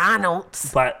front of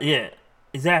McDonald's. But yeah,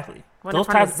 exactly. Those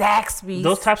types of Zaxby's.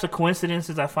 Those types of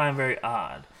coincidences I find very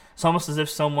odd. It's almost as if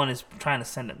someone is trying to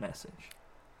send a message.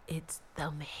 It's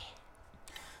the man.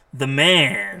 The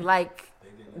man. Like,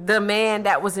 the man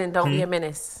that was in Don't Be a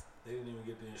Menace. They didn't even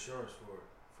get the insurance for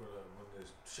when the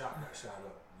shop got shot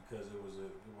up because it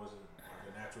wasn't like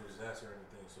a natural disaster or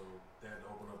anything. So they had to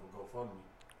open up a GoFundMe.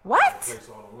 What? Replace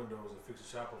all the windows and fix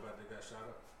the shop up after they got shot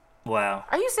up. Wow.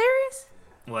 Are you serious?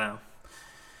 Wow.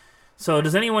 So,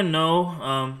 does anyone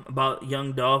know about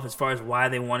Young Dolph as far as why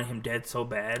they wanted him dead so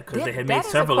bad? Because they had made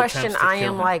several attempts to kill him. That is a question I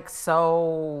am like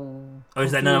so. Or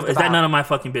is that none of my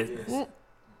fucking business?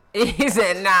 He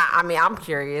said, "Nah." I mean, I'm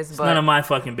curious, but none of my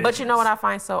fucking business. But you know what I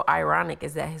find so ironic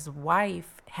is that his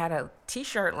wife had a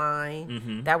T-shirt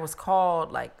line that was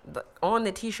called like on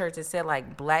the T-shirts it said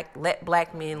like let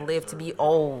black men live to be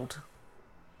old.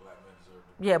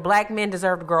 Black men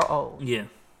deserve to grow old. Yeah,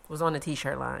 was on the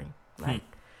T-shirt line. Like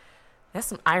that's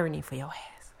some irony for your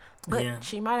ass. But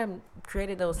she might have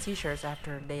created those T-shirts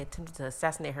after they attempted to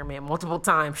assassinate her man multiple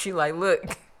times. She like,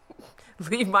 look,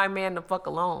 leave my man the fuck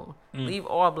alone. Leave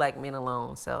all black men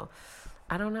alone. So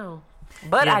I don't know.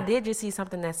 But I did just see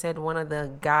something that said one of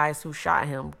the guys who shot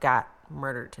him got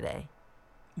murdered today.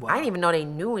 Wow. I didn't even know they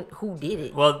knew who did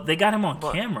it. Well, they got him on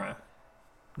camera.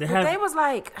 They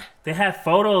had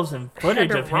photos and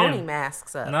footage of him.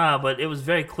 Masks up. Nah, but it was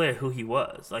very clear who he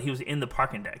was. Like he was in the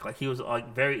parking deck. Like he was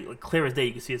like very clear as day.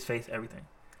 You could see his face, everything.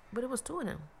 But it was two of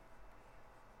them.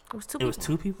 It was two. It was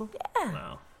two people. Yeah.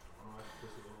 Wow.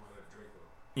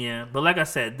 Yeah, but like I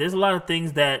said, there's a lot of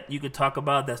things that you could talk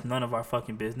about that's none of our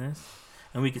fucking business,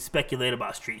 and we could speculate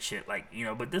about street shit, like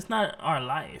but that's not our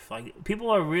life. Like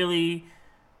people are really.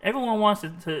 Everyone wants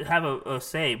to have a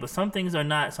say, but some things are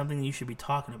not something you should be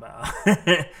talking about.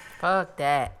 Fuck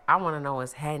that. I want to know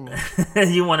what's happening.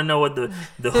 You want to know what the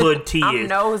hood tea is.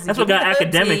 Nosy. That's what got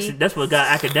academics. That's what got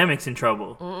academics in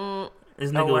trouble. This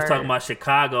nigga was talking about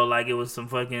Chicago like it was some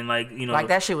fucking like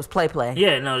that shit was play.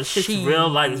 Yeah, no, this shit's real.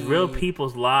 Like it's real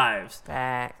people's lives.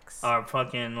 Facts are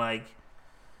fucking like.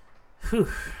 Whew.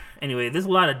 Anyway, there's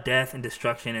a lot of death and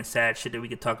destruction and sad shit that we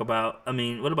could talk about. I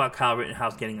mean, what about Kyle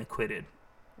Rittenhouse getting acquitted?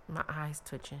 My eye's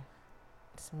twitching.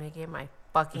 Just making my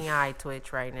fucking eye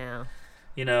twitch right now.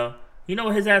 You know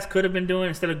what his ass could have been doing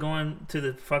instead of going to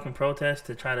the fucking protest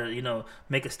to try to,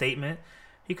 make a statement?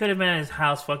 He could have been at his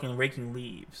house fucking raking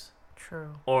leaves.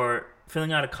 True. Or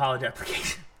filling out a college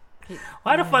application.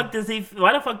 Why the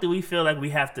fuck do we feel like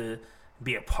we have to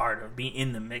be a part of, be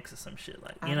in the mix of some shit?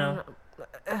 Like,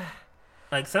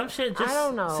 like some shit, just I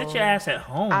don't know. Sit your ass at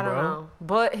home, I don't know.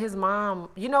 But his mom,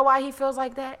 you know why he feels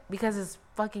like that? Because his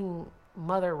fucking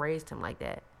mother raised him like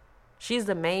that. She's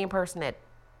the main person that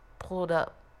pulled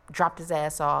up, dropped his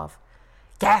ass off,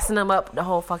 gassing him up the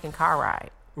whole fucking car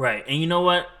ride. Right. And you know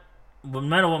what? No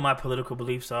matter what my political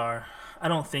beliefs are, I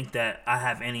don't think that I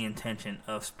have any intention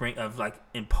of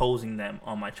imposing them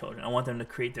on my children. I want them to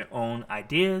create their own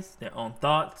ideas, their own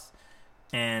thoughts.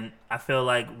 And I feel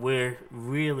like we're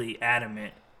really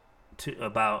adamant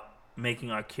about making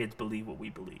our kids believe what we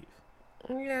believe.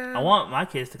 Yeah. I want my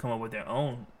kids to come up with their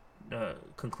own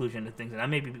conclusion to things, and I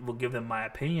maybe will give them my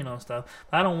opinion on stuff.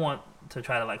 But I don't want to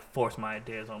try to force my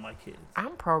ideas on my kids.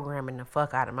 I'm programming the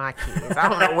fuck out of my kids. I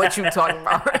don't know what you're talking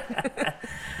about.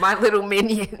 My little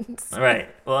minions. Right.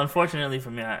 Well, unfortunately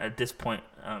for me, at this point,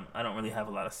 I don't really have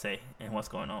a lot of say in what's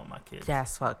going on with my kids.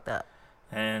 That's fucked up.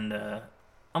 And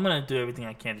I'm going to do everything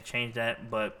I can to change that,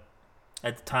 but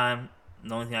at the time,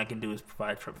 the only thing I can do is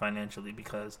provide financially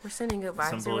because we're sending good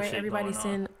vibes away. Everybody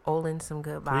send Olin some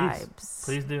good vibes.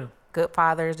 Please do. Good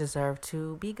fathers deserve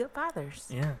to be good fathers.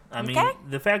 Yeah. I mean,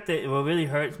 the fact that what really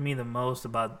hurts me the most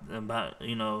about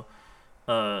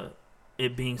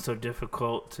it being so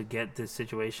difficult to get this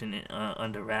situation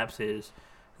under wraps is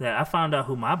that I found out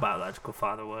who my biological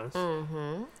father was.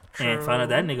 Mm-hmm. And found out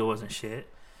that nigga wasn't shit.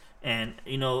 And,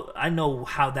 I know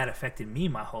how that affected me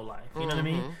my whole life. You know what I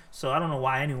mean? So I don't know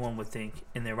why anyone would think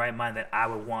in their right mind that I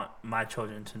would want my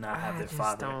children to not have their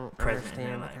father present in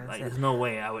their life. Like, there's no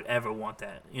way I would ever want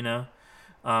that,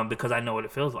 because I know what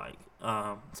it feels like.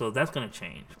 So that's going to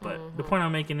change. But the point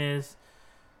I'm making is...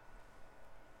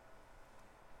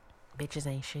 Bitches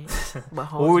ain't shit.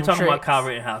 But we were talking about Kyle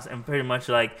Rittenhouse, and pretty much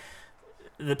like...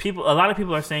 a lot of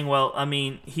people are saying, well, I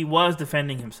mean, he was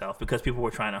defending himself because people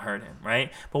were trying to hurt him,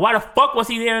 right? But why the fuck was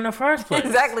he there in the first place?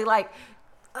 Exactly,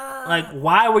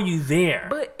 why were you there?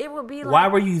 But it would be why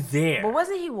were you there? But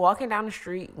wasn't he walking down the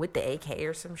street with the AK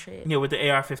or some shit? Yeah, with the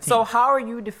AR-15. So how are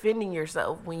you defending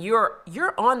yourself when you're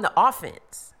on the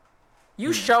offense?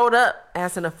 You showed up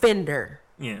as an offender.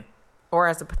 Yeah. Or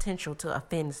as a potential to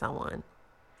offend someone.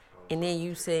 And then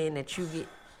you saying that you get...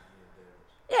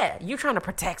 Yeah, you're trying to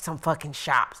protect some fucking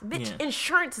shops. Bitch,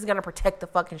 insurance is going to protect the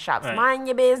fucking shops. Right. Mind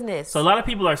your business. So a lot of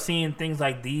people are seeing things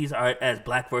like these as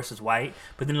black versus white,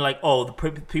 but then they're like, oh, the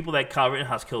people that Kyle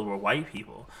Rittenhouse killed were white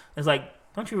people. It's like,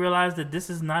 don't you realize that this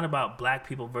is not about black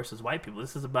people versus white people?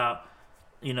 This is about,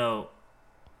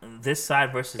 this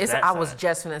side versus that side. I was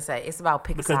just going to say, it's about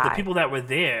picking because the people that were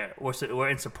there were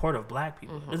in support of black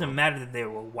people. It doesn't matter that they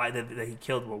were white, that he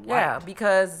killed were white. Yeah,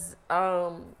 because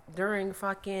during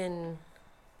fucking...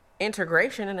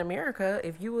 integration in America,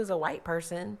 if you was a white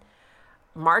person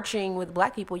marching with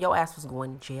black people, your ass was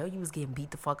going to jail. You was getting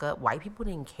beat the fuck up. White people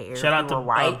didn't care. Shout out to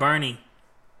white. Bernie.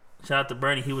 Shout out to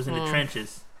Bernie. He was in the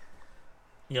trenches.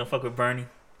 You don't fuck with Bernie?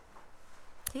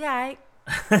 He alright.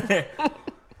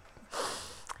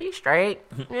 He's straight.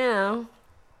 Yeah.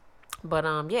 But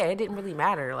yeah, it didn't really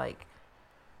matter. Like,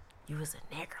 you was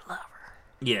a nigger lover.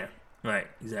 Yeah, right,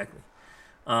 exactly.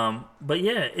 But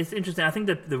yeah, it's interesting. I think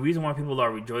that the reason why people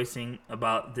are rejoicing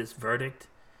about this verdict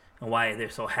and why they're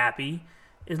so happy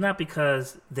is not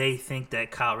because they think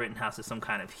that Kyle Rittenhouse is some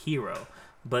kind of hero,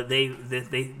 but they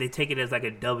take it as like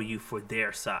a W for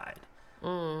their side.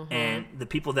 Mm-hmm. And the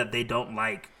people that they don't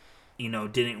like,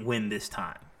 didn't win this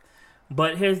time.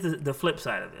 But here's the flip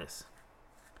side of this.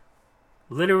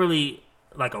 Literally,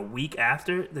 like a week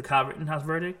after the Kyle Rittenhouse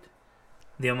verdict,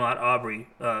 the Ahmaud Arbery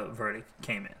verdict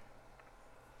came in.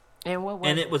 And what was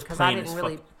and it was plain as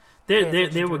really fuck.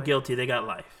 They were guilty. They got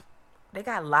life. They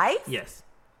got life? Yes.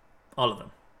 All of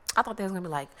them. I thought they was going to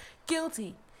be like,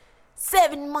 guilty,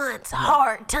 7 months,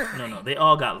 hard time. No. They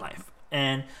all got life.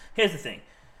 And here's the thing.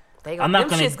 Them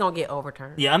shit's going to get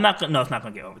overturned. Yeah, I'm not going to... No, it's not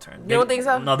going to get overturned. You don't think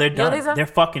so? No, they're done. You don't think so? They're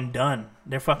fucking done.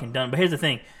 But here's the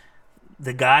thing.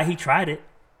 The guy, he tried it.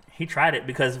 He tried it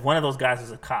because one of those guys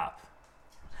was a cop.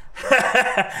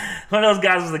 One of those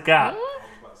guys was a cop. Mm-hmm.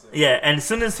 Yeah, and as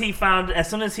soon as he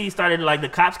started, like, the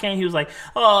cops came, he was like,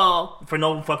 oh, for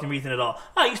no fucking reason at all.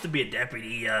 Oh, I used to be a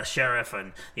deputy sheriff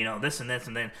and, this and this.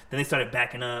 And then they started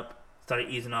backing up, started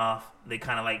easing off. They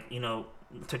kind of, like,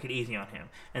 took it easy on him.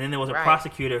 And then there was a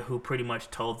prosecutor who pretty much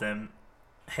told them,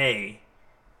 hey,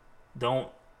 don't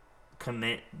put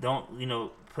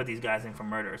these guys in for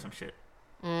murder or some shit.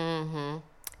 Mm-hmm.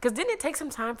 Because didn't it take some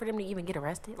time for them to even get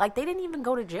arrested? Like, they didn't even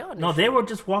go to jail. No, they were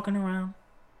just walking around.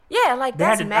 Yeah, like,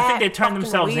 that's mad. I think they turned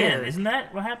themselves weird. in. Isn't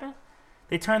that what happened?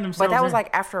 They turned themselves in. But that was, like,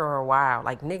 after a while.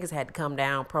 Like, niggas had to come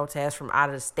down, protest from out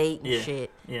of the state and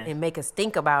shit, and make us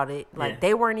think about it. Like,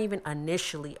 they weren't even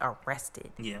initially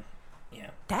arrested. Yeah.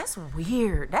 That's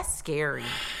weird. That's scary.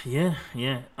 Yeah. The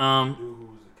dude who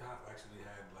was a cop actually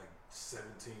had, like,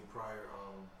 17 prior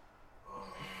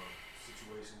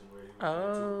situations where he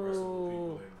was arresting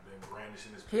people and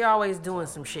brandishing his... He always doing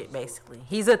some shit, basically.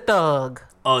 He's a thug.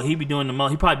 Oh, he be doing the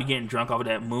most. He probably be getting drunk off of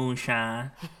that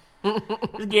moonshine.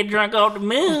 Just get drunk off the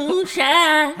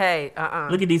moonshine. Hey,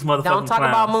 Look at these motherfucking Don't talk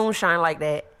clowns. about moonshine like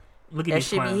that. Look at that these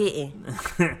shit clowns. be hitting.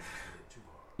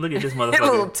 Look at this motherfucker. It's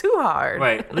a little too hard.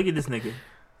 Right. Look at this nigga.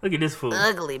 Look at this fool.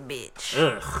 Ugly bitch.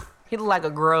 Ugh. He look like a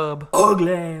grub.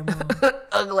 Ugly.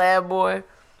 Ugly ass boy.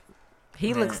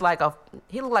 He looks like a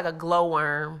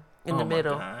glowworm in the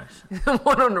middle. The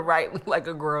one on the right look like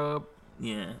a grub.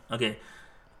 Yeah. Okay.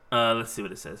 Let's see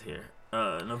what it says here.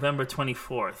 November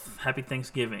 24th. Happy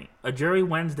Thanksgiving. A jury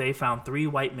Wednesday found 3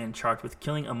 white men charged with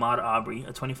killing Ahmaud Arbery,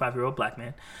 a 25-year-old black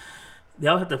man. They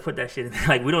all have to put that shit in there.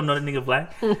 Like, we don't know the nigga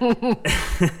black.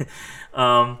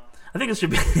 I think it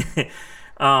should be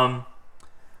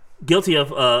guilty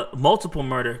of multiple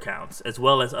murder counts as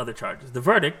well as other charges. The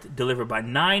verdict delivered by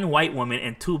 9 white women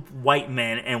and 2 white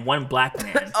men and 1 black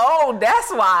man. Oh, that's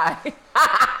why.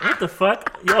 What the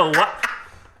fuck? Yo,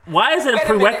 why is it a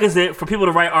prerequisite for people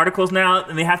to write articles now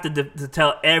and they have to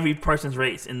tell every person's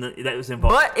race that was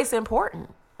involved? But it's important.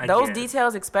 Those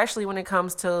details, especially when it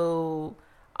comes to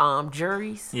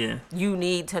juries, you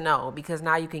need to know because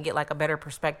now you can get like a better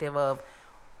perspective of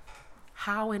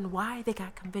how and why they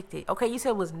got convicted. Okay, you said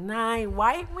it was 9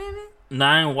 white women?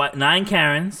 9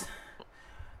 Karens.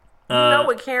 You know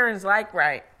what Karen's like,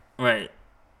 right? Right.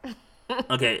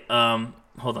 Okay,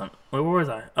 hold on. Where was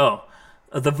I? Oh.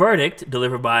 The verdict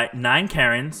delivered by 9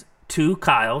 Karens, 2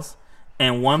 Kyles,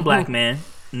 and 1 black man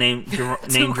named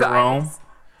Jerome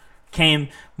came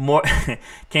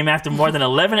after more than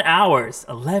 11 hours.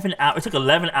 11 hours. It took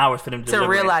 11 hours for them to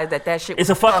realize that shit was It's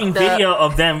a fucking video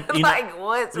of them. Like,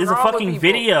 what's There's wrong a fucking with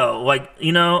people? video. Like,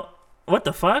 what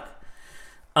the fuck?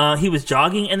 He was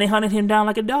jogging and they hunted him down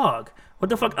like a dog. What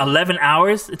the fuck? 11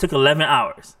 hours? It took 11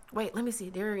 hours. Wait, let me see.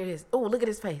 There it is. Oh, look at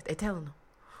his face. They telling him.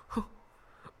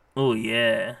 Oh,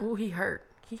 yeah. Oh, he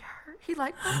hurt. He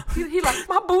like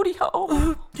my booty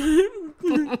hole.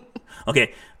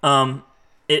 Okay.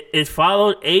 It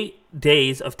followed 8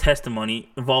 days of testimony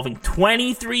involving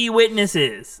 23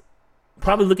 witnesses.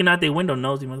 Probably looking out their window,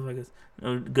 nosy motherfuckers.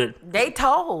 Oh, good. They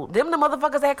told them the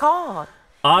motherfuckers that called.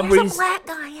 Aubrey's There's a black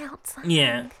guy outside.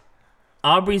 Yeah.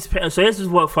 Aubrey's. So this is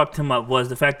what fucked him up was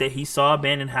the fact that he saw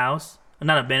abandoned house.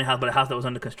 Not an abandoned house, but a house that was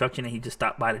under construction, and he just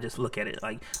stopped by to just look at it.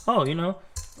 Like, oh,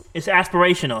 it's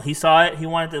aspirational. He saw it. He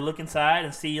wanted to look inside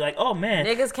and see, like, oh, man.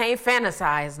 Niggas can't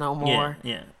fantasize no more.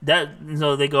 Yeah.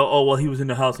 So they go, oh, well, he was in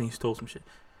the house and he stole some shit.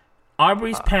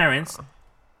 Aubrey's parents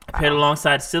appeared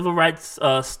alongside civil rights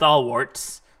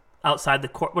stalwarts outside the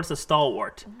court. What's a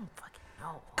stalwart? Fucking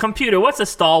no. Computer, what's a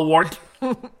stalwart?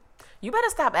 You better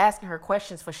stop asking her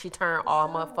questions for she turned all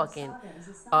motherfucking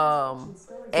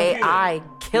AI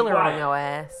killer on your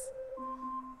ass.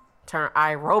 Turn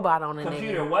iRobot on a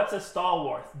Computer, nigga. what's a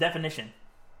stalwart? Definition.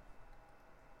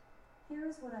 Here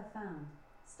is what I found.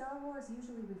 Star Wars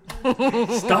usually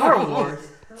refers to Star Wars?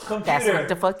 Computer, That's what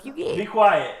the fuck you be get.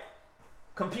 quiet.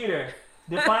 Computer,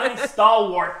 define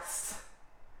stalwarts.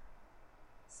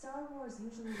 Star Wars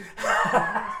usually refers to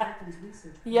advanced weapons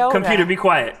research. Yoda. Computer, be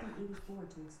quiet. 1984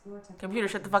 to explore technology. Computer,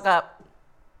 shut the fuck up.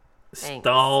 Thanks.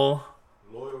 Loyal,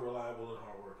 reliable, and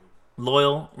hardworking.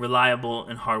 Loyal, reliable,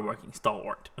 and hardworking.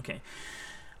 Stalwart. Okay.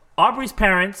 Aubrey's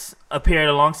parents appeared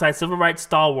alongside civil rights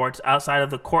stalwarts outside of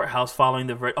the courthouse following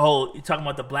the you're talking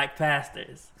about the black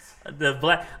pastors.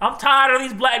 I'm tired of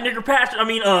these black nigger pastors.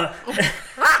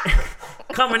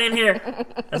 Coming in here.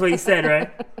 That's what he said,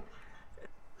 right?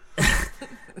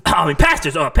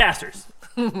 Pastors.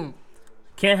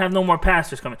 Can't have no more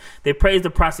pastors coming. They praised the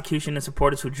prosecution and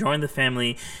supporters who joined the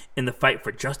family in the fight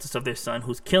for justice of their son,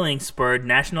 whose killing spurred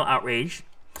national outrage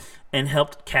and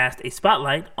helped cast a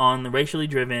spotlight on the racially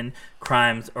driven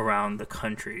crimes around the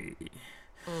country.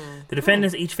 The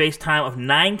defendants each faced time of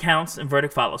 9 counts, and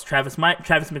verdict follows. Travis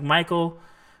McMichael,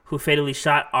 who fatally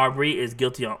shot Aubrey, is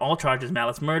guilty on all charges: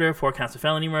 malice murder, 4 counts of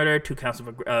felony murder, 2 counts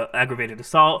of aggravated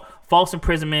assault, false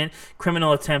imprisonment,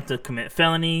 criminal attempt to commit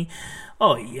felony.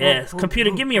 Oh, yes.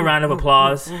 Computer, give me a round of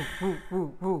applause.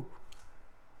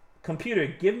 Computer,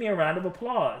 give me a round of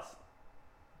applause.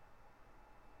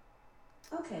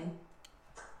 Okay.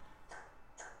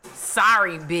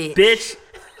 Sorry, bitch. Bitch.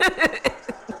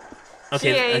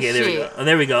 Okay, ain't there we shit. go. Oh,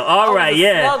 there we go. All right,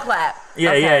 yeah. Slow clap.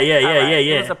 Yeah.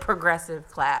 It was a progressive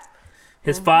clap.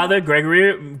 His father,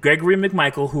 Gregory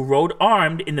McMichael, who rode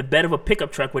armed in the bed of a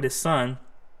pickup truck with his son,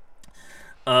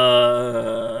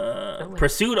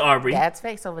 pursued Aubrey. Dad's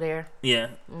face over there.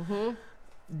 Yeah.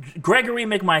 Gregory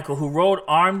McMichael, who rode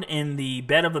armed in the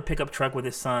bed of a pickup truck with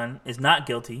his son, is not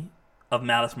guilty of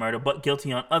malice murder, but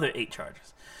guilty on other 8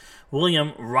 charges.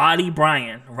 William Roddy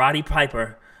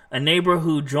Piper, a neighbor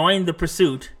who joined the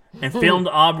pursuit and filmed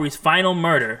Aubrey's final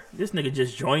murder. This nigga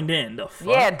just joined in. The fuck?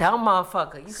 Yeah, dumb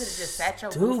motherfucker. You could have just sat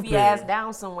your goofy Stupid. ass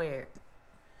down somewhere.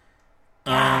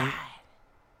 God.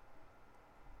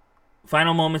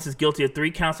 Final Moments is guilty of 3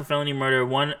 counts of felony murder,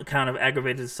 1 count of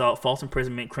aggravated assault, false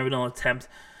imprisonment, criminal attempt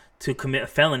to commit a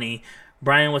felony.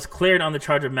 Brian was cleared on the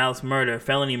charge of malice murder,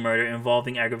 felony murder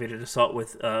involving aggravated assault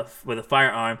with a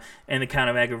firearm, and the count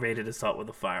of aggravated assault with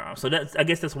a firearm. So I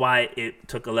guess that's why it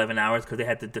took 11 hours, because they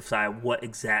had to decide what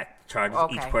exact charges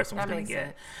each person was going to get.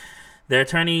 Sense. Their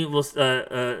attorney will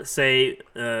say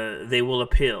they will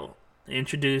appeal.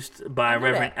 Introduced by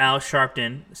Reverend Al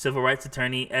Sharpton, civil rights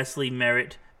attorney, Esley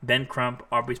Merritt, Ben Crump,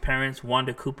 Aubrey's parents,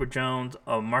 Wanda Cooper Jones,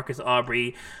 Marcus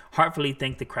Aubrey, heartfully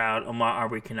thanked the crowd. Ahmaud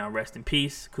Aubrey can now rest in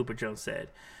peace, Cooper Jones said.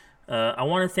 I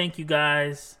want to thank you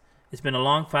guys. It's been a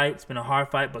long fight. It's been a hard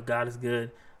fight, but God is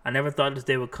good. I never thought this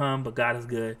day would come, but God is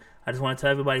good. I just want to tell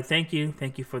everybody thank you.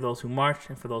 Thank you for those who marched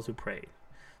and for those who prayed.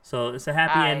 So it's a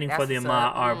happy ending for the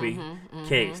Ahmaud Aubrey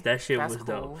case. That shit was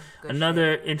dope. Good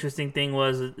Another shit. interesting thing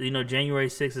was, January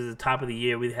 6th is the top of the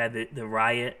year. We had the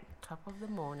riot. Top of the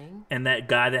morning. And that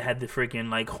guy that had the freaking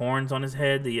like horns on his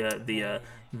head, the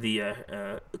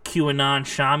QAnon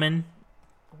shaman.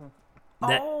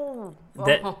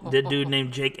 That dude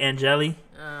named Jake Angeli.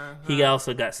 He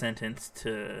also got sentenced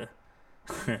to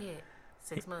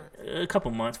 6 months. a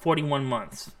couple months, 41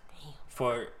 months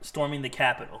for storming the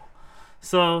Capitol.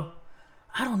 So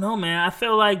I don't know, man. I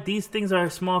feel like these things are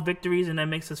small victories, and that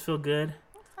makes us feel good.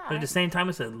 But at the same time,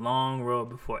 it's a long road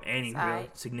before any real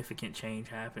significant change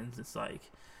happens. It's like,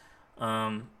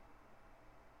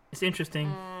 it's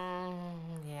interesting.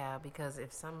 Yeah, because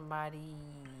if somebody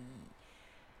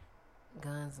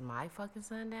guns my fucking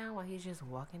son down while he's just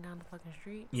walking down the fucking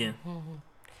street. Yeah.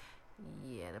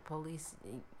 Yeah, the police,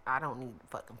 I don't need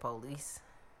fucking police.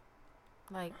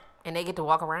 Like, and they get to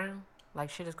walk around like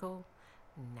shit is cool?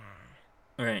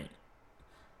 Nah. Right.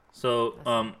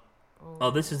 So,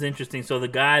 this is interesting. So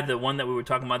the one that we were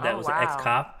talking about that was an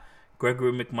ex-cop,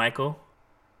 Gregory McMichael,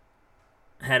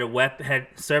 had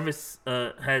service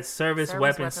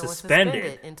weapons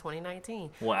suspended in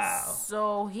 2019. Wow.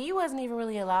 So he wasn't even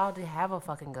really allowed to have a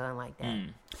fucking gun like that.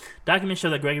 Documents show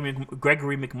that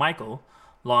Gregory McMichael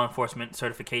law enforcement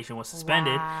certification was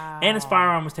suspended, and his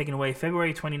firearm was taken away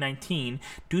February 2019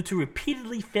 due to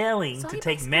repeatedly failing to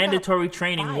take mandatory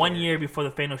training 1 year before the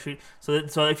fatal shoot. So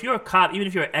if you're a cop, even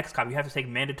if you're an ex-cop, you have to take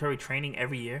mandatory training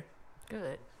every year.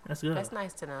 Good. That's good. That's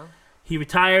nice to know. He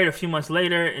retired a few months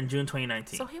later in June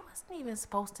 2019. So he wasn't even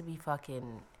supposed to be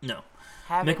fucking No.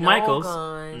 having McMichaels, no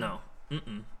gun. no.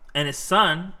 Mm-mm. And his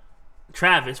son,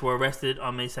 Travis, were arrested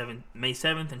on May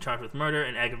 7th and charged with murder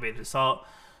and aggravated assault,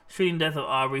 shooting death of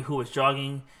Aubrey, who was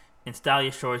jogging in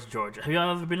Stallion Shores, Georgia. Have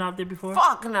y'all ever been out there before?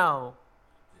 Fuck no.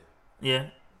 Yeah.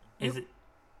 Is it?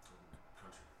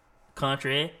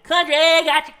 Country. Country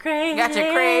got you crazy. Got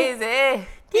you crazy.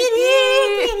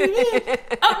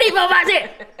 Oh, Debo, watch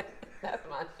it. That's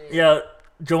my shit. Yo,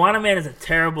 Joanna Man is a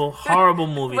terrible, horrible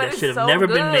movie But that it's should have so never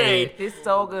good. been made. It's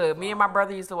so good. Me and my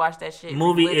brother used to watch that shit.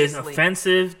 Movie is religiously.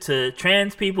 offensive to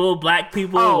trans people, black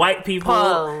people, white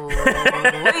people.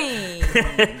 Please.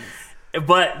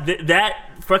 But that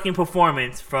fucking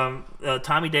performance from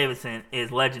Tommy Davidson is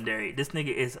legendary. This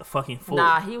nigga is a fucking fool.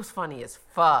 Nah, he was funny as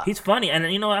fuck. He's funny,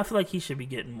 and you know I feel like he should be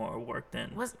getting more work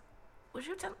than. Was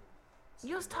you telling?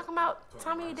 You was talking about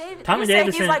Tommy Davidson. Tommy you said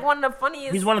Davidson, he's like one of the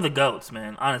funniest. He's one of the goats,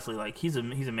 man. Honestly, like he's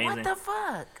amazing. What the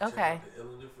fuck? Okay. The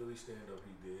Illinois Philly stand-up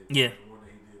he did. Yeah. The one that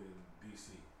he did in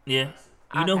D.C. Yeah.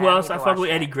 You know Okay, who I else need I to fuck watch with?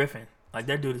 that. Eddie Griffin. Like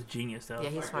that dude is genius though. Yeah,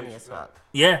 he's funny as fuck.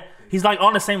 Yeah, he's like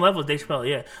on the same level as Dave Chappelle.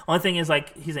 Yeah, only thing is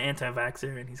like he's an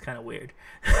anti-vaxxer and he's kind of weird.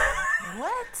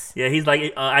 What? Yeah, he's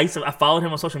like I followed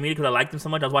him on social media because I liked him so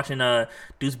much. I was watching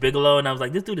Deuce Bigelow and I was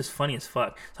like, this dude is funny as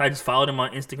fuck. So I just followed him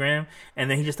on Instagram and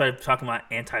then he just started talking about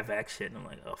anti-vax shit and I'm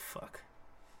like, oh fuck.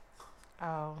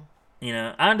 Oh. You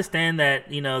know, I understand that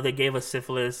they gave us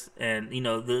syphilis, and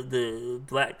the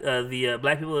black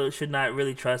people should not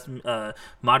really trust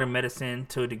modern medicine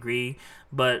to a degree,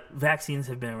 but vaccines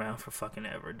have been around for fucking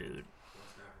ever, dude. West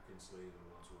African slaves are the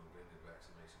ones who invented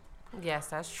vaccination. Yes,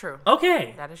 that's true.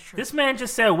 Okay, That is true. this man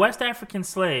just said West African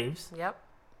slaves Yep,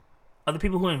 are the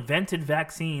people who invented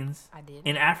vaccines I did.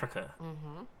 in Africa.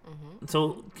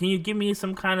 So, can you give me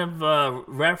some kind of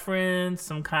reference,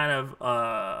 some kind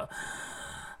of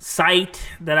site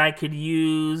that I could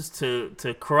use to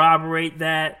corroborate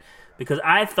that? Because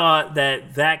I thought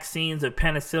that vaccines of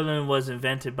penicillin was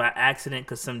invented by accident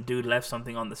because some dude left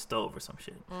something on the stove or some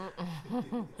shit. You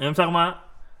know what I'm talking about?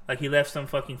 Like he left some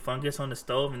fucking fungus on the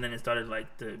stove and then it started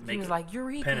like to make He was like,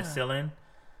 Eureka. penicillin.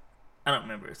 I don't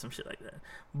remember, some shit like that.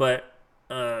 But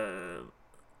anyway,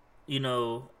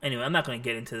 I'm not going to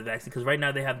get into the vaccine because right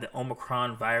now they have the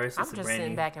Omicron virus. I'm It's a just brand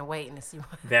sitting new back and waiting to see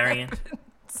what variant.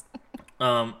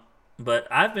 But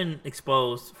I've been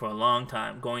exposed for a long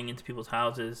time, going into people's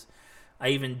houses. I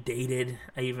even dated.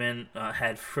 I even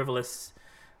had frivolous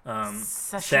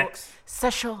sex.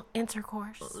 sexual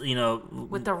intercourse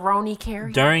with the Roni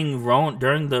carrier.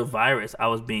 During the virus, I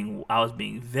was being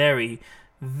very,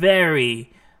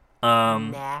 very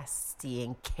Nasty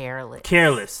and careless.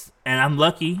 careless, and I'm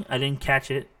lucky I didn't catch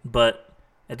it. But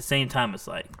at the same time, it's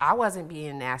like I wasn't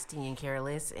being nasty and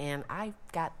careless, and I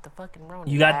got the fucking Roni.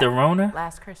 you got the Rona.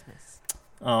 last Christmas.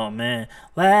 Oh man!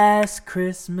 Last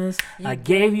Christmas I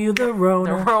gave you the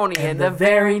Rona, The Roni, and the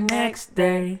very next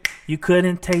day you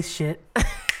couldn't taste shit.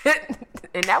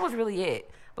 And that was really it.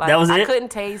 Like, That was I it? couldn't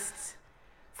taste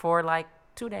for like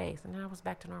 2 days, and then I was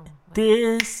back to normal.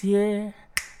 This year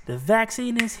the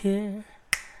vaccine is here.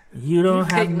 You don't You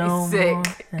have make me no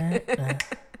sick. more.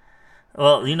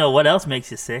 Well, you know what else makes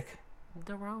you sick?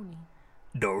 The Roni.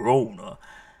 The Rona.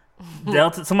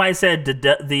 Delta. Somebody said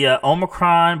the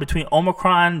Omicron, between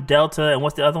Omicron, Delta, and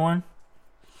what's the other one?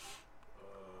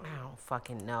 I don't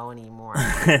fucking know anymore.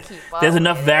 I can't keep up There's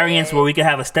enough with variants it. where we could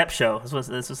have a step show. That's what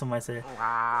somebody said.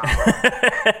 Wow.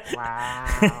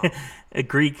 Wow. A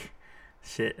Greek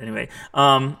shit. Anyway,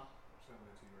 what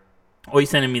are you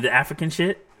sending me? The African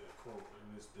shit? Quote,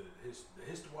 and it's the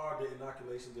Histoire de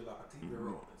l'inoculation de la petite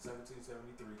verrue in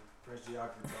 1773. French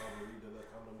geographer Marie de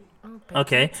l'Economie.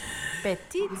 Okay.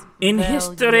 Petite In Verole.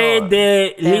 history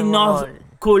de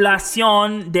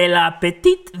l'inoculation de la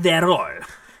petite verole.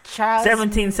 Charles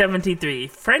 1773,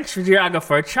 French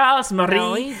geographer Charles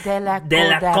Marie de la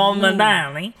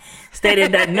Condamine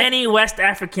stated that many West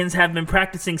Africans have been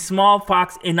practicing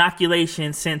smallpox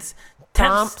inoculation since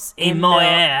temps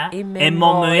immemorial.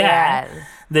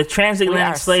 The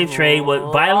transatlantic slave trade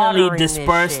would violently slaughtering this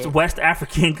dispersed shit. West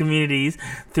African communities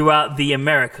throughout the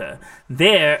America.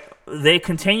 There, they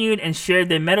continued and shared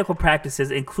their medical practices,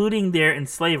 including their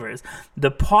enslavers.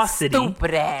 The paucity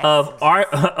Stupid ass. of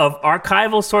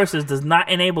archival sources does not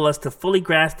enable us to fully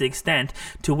grasp the extent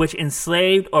to which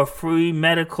enslaved or free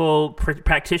medical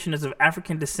practitioners of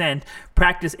African descent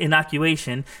practiced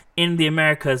inoculation in the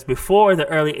Americas before the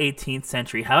early 18th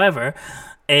century. However,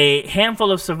 a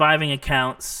handful of surviving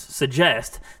accounts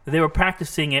suggest that they were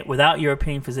practicing it without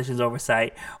European physicians'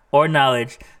 oversight or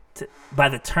knowledge by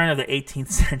the turn of the 18th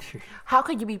century. How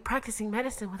could you be practicing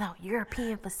medicine without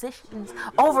European physicians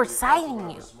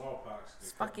oversighting you? Smallpox.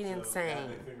 It's fucking insane. Dab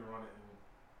their finger on it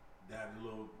and dab a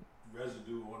little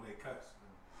residue on their cuts.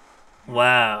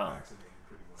 Wow.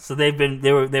 So they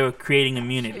were creating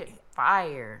immunity. Shit,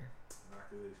 fire.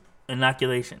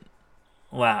 Inoculation.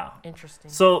 Wow.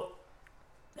 Interesting. So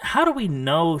how do we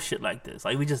know shit like this?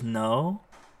 Like we just know?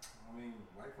 I mean,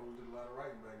 white folks did a lot of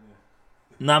writing back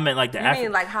then. No, I meant like the You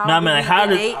mean like how no, I do meant we like how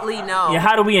innately know? Yeah,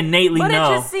 how do we innately but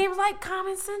know? it just seems like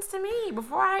common sense to me.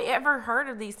 Before I ever heard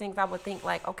of these things, I would think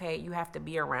like, okay, you have to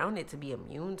be around it to be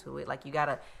immune to it. Like you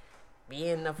gotta be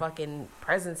in the fucking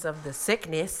presence of the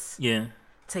sickness. Yeah.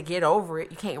 To get over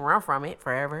it. You can't run from it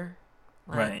forever.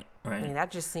 Like, Right. I mean, that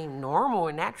just seemed normal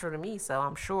and natural to me, so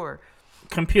I'm sure.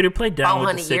 Computer, play down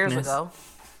with the 400 years sickness. ago.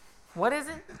 What is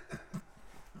it?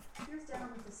 Here's Down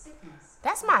with the Sickness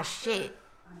That's my shit.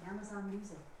 on Amazon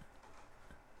Music.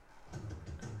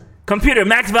 Computer,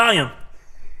 max volume.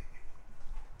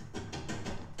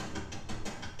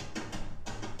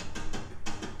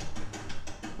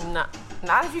 No,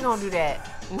 not if you're gonna do that.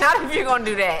 Not if you're gonna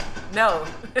do that. No.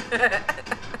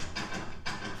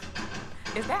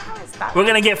 Is that how it stops? We're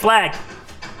gonna get flagged.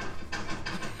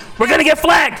 We're gonna get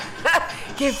flagged.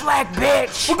 Get flagged,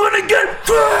 bitch. We're gonna get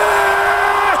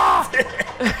flagged.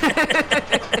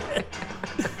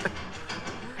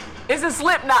 It's a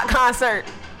Slipknot concert.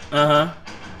 Uh-huh.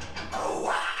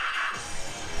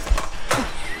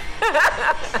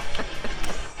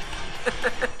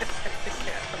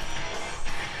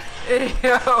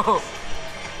 Yo,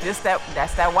 that's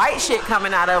that white shit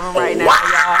coming out of him right now,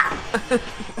 y'all.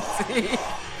 See?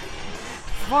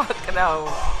 Fuck no.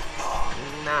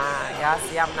 Nah, y'all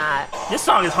see, I'm not. This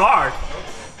song is hard.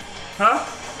 Huh?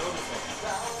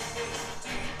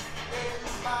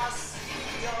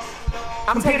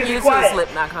 I'm Computer, taking be you to a quiet.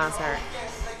 Slipknot concert.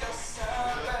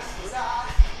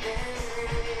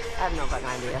 I have no fucking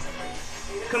idea.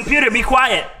 Computer, be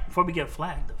quiet. Before we get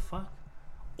flagged, the fuck?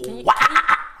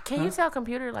 Can you tell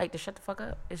computer like to shut the fuck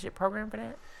up? Is it programmed for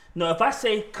that? No, if I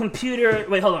say computer,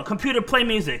 wait, hold on. Computer, play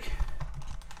music.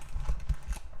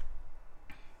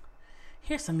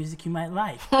 Here's some music you might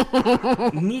like.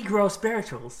 Negro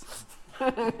spirituals.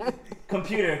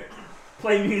 Computer,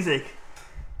 play music.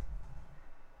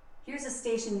 Here's a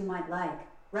station you might like.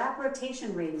 Rap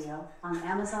Rotation Radio on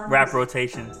Amazon Rap Music.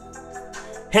 rotation.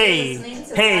 Hey, Listening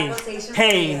to hey, Rap Rotation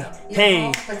hey, Radio, your hey,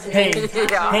 home for hey, today's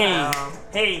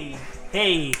hey,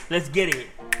 hey, let's get it.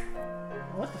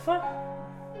 What the fuck?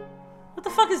 What the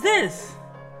fuck is this?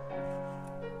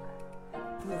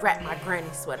 Wrap my granny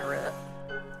sweater up.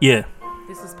 Yeah.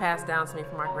 This was passed down to me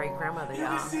from my great grandmother,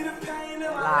 y'all.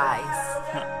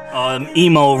 Lies.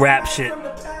 Emo rap shit.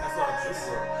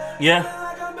 Yeah.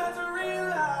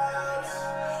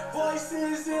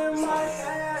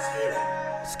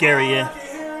 Scary, yeah.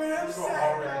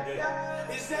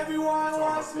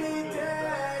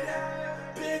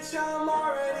 I'm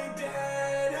already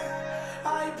dead.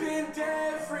 I've been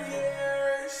dead for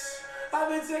years. I've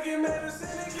been taking medicine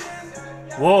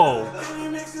again. Whoa.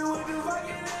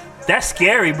 That's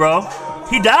scary, bro.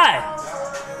 He died.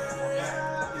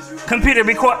 Computer,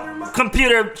 be quiet.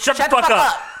 Computer, shut the fuck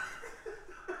up.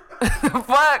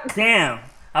 Fuck. Damn.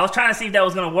 I was trying to see if that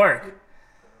was gonna work.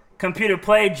 Computer,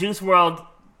 play Juice WRLD.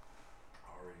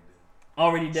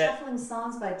 Already dead. Shuffling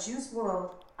songs by Juice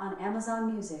WRLD on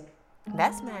Amazon Music.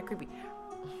 That's mad creepy.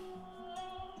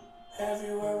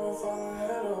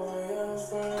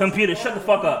 Computer, shut the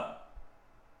fuck up.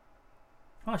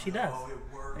 Oh, she does.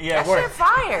 Yeah, That it works. shit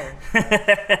fire.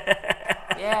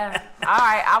 Yeah. All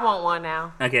right, I want one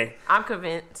now. Okay. I'm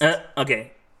convinced.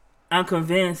 Okay. I'm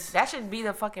convinced. That should be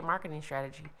the fucking marketing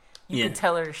strategy. You Yeah. can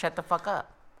tell her to shut the fuck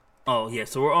up. Oh yeah,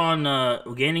 so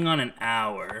we're gaining on an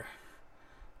hour.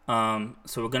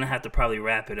 So we're gonna have to probably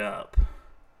wrap it up.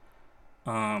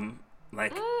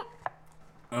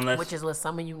 Unless Which is what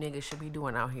some of you niggas should be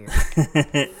doing out here.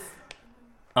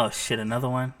 oh shit, another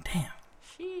one? Damn.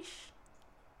 Sheesh.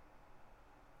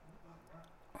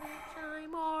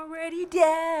 I'm already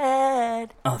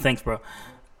dead. Oh, thanks, bro.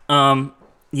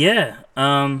 Yeah.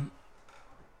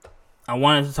 I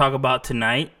wanted to talk about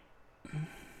tonight.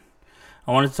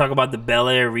 I wanted to talk about the Bel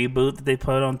Air reboot that they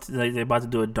put on. Like they're about to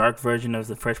do a dark version of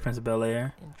the Fresh Prince of Bel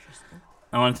Air. Interesting.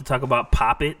 I wanted to talk about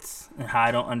Poppets and how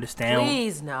I don't understand.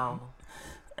 Please no.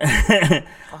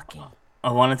 Fucking.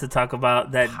 I wanted to talk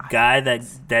about that guy,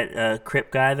 that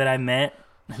Crip guy that I met,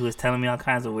 who was telling me all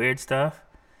kinds of weird stuff,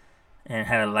 and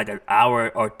had like an hour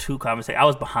or two conversation. I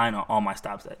was behind on all my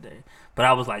stops that day, but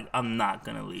I was like, I'm not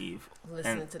gonna leave.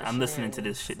 I'm listening to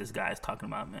this shit this guy is talking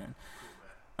about, man.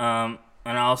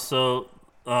 And I also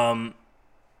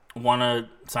want to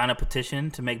sign a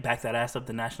petition to make Back That Ass Up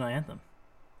the national anthem.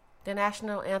 The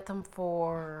national anthem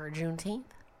for Juneteenth?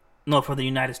 No, for the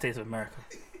United States of America.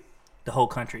 The whole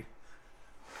country.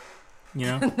 You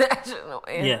know? National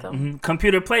anthem. Yeah. Mm-hmm.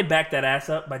 Computer, play Back That Ass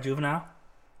Up by Juvenile.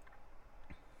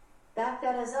 Back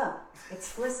That Ass Up,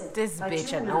 explicit. This by bitch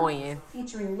Juvenile, annoying.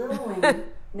 Featuring Lil Wayne,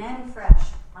 Nanny Fresh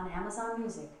on Amazon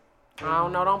Music. I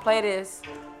don't know. Don't play this.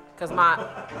 Because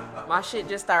my shit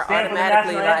just start Stand for the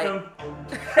automatically national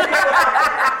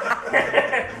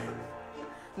like...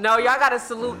 No, y'all got to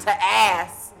salute to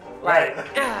ass. Like, Right.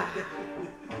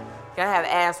 gotta have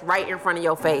ass right in front of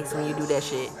your face when you do that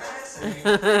shit.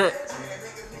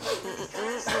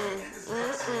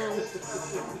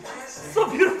 So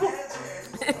beautiful.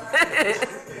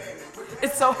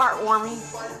 It's so heartwarming.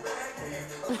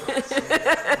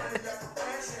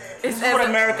 This is what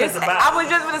America's about. I was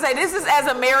just gonna say, this is as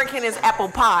American as apple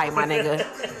pie, my nigga.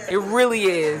 It really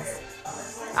is.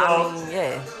 I mean,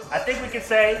 yeah. I think we can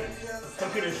say,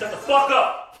 computer, shut the fuck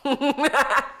up.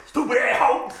 Stupid ass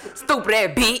hoe. Stupid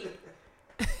ass beat.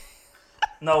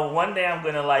 No, one day I'm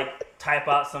gonna like type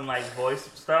out some like voice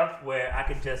stuff where I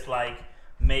could just like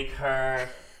make her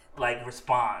like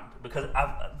respond, because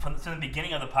since the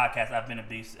beginning of the podcast I've been in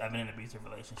an abusive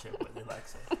relationship with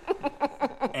Alexa,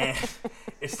 and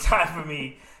it's time for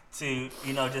me to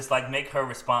just like make her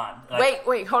respond. Like,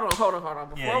 Wait, hold on.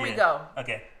 Before we go,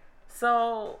 okay.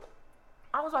 So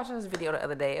I was watching this video the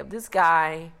other day of this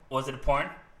guy. Was it a porn?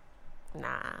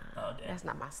 Nah, Oh, damn. that's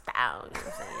not my style. You know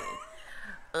what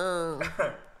I'm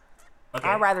saying? Okay.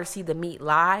 I'd rather see the meat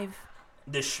live.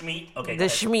 The Schmeat. Okay. The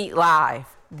Schmeat live,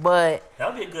 but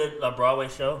that would be a good Broadway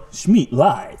show. Schmeat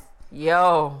live.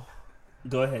 yo,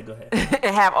 Go ahead.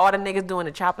 and have all the niggas doing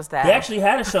the chopper style. They actually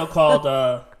had a show called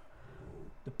the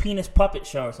Penis Puppet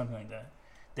Show or something like that.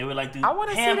 They would like do I want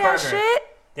to see hamburger. that shit.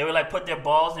 They would like put their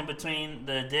balls in between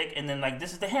the dick, and then like,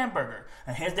 this is the hamburger,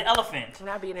 and here's the elephant, And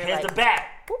I'd be in there here's like, the bat.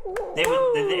 Ooh,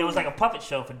 It was like a puppet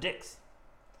show for dicks.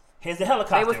 Here's the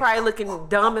helicopter. They was probably looking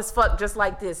dumb as fuck, just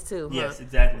like this too. Huh? Yes,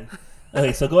 exactly.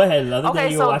 Okay, so go ahead. The other day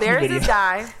Okay, you were so watching the there's video. this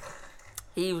guy.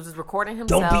 He was recording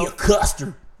himself. Don't be a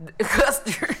custard.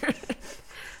 Custard.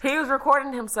 He was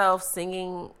recording himself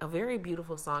singing a very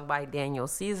beautiful song by Daniel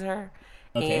Caesar.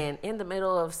 Okay. And in the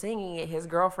middle of singing it, his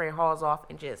girlfriend hauls off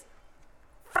and just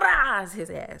fries his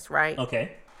ass, right?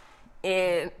 Okay.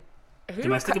 And he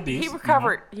Domestic abuse.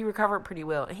 He recovered pretty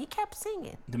well, and he kept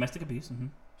singing. Domestic abuse. Mm-hmm.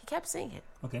 He kept singing.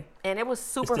 Okay. And it was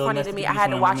super still funny to domestic me. I abuse had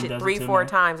to when a watch woman it does it 3-4 to a man?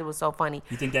 times. It was so funny.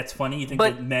 You think that's funny? You think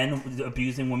But- that men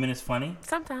abusing women is funny?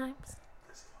 Sometimes.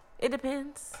 It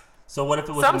depends. So what if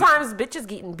it was? Sometimes bitches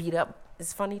getting beat up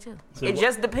is funny too. So it what-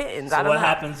 just depends. So I don't what know.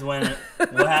 happens when?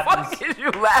 What What happens? is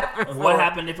you laughing for? What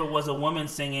happened if it was a woman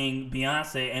singing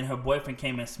Beyonce and her boyfriend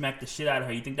came and smacked the shit out of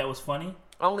her? You think that was funny?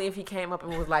 Only if he came up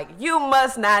and was like, "You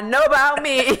must not know about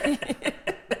me."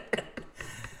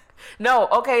 No,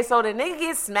 okay. So the nigga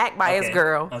gets smacked by his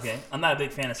girl. Okay, I'm not a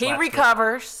big fan of. He slapstick.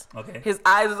 recovers. Okay. His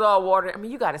eyes is all watered. I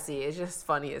mean, you got to see it. It's just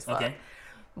funny as fuck. Okay.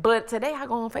 But today I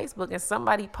go on Facebook and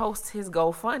somebody posts his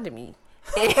GoFundMe.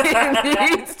 And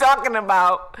he's talking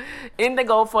about in the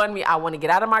GoFundMe, I want to get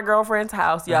out of my girlfriend's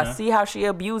house. Y'all see how she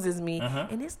abuses me.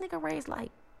 And this nigga raised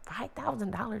like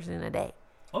 $5,000 in a day.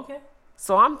 Okay.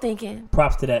 So I'm thinking,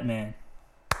 Props to that man.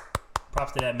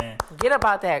 Props to that man. get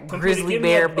about that Computer, grizzly give me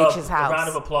bear a bitch's A house. round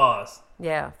of applause.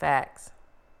 Yeah, facts.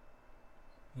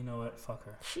 You know what? Fuck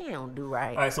her. She don't do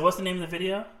right. All right. So what's the name of the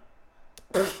video?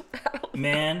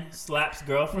 Man slaps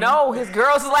girlfriend. No, his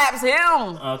girl slaps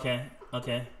him. Okay.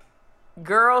 Okay.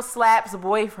 Girl slaps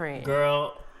boyfriend.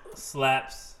 Girl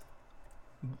slaps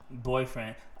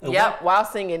boyfriend. Yep, while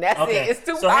singing. That's Okay. it. It's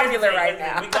too So here's the popular thing. right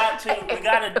now. We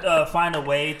gotta find a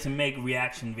way to make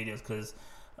reaction videos, because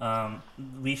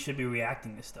we should be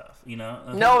reacting to stuff. You know.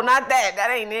 No, not that.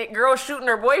 That ain't it. Girl shooting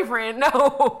her boyfriend.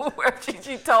 No.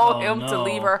 she told him to no.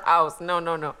 leave her house. No.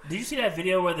 Did you see that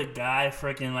video where the guy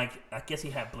freaking, like, I guess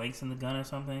he had blanks in the gun or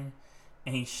something,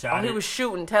 and he shot Oh, it? he was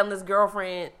shooting, telling his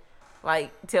girlfriend,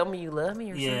 like, tell me you love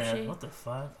me or some shit. What the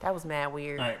fuck? That was mad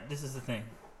weird. All right, this is the thing.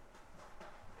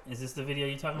 Is this the video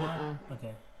you talking about?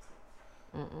 Okay.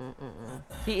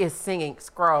 He is singing.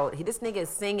 Scroll. This nigga is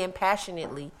singing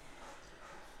passionately.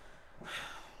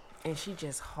 And she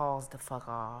just hauls the fuck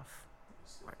off.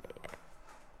 Where they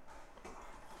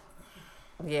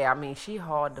at? Yeah, I mean, she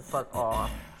hauled the fuck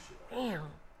off. Damn.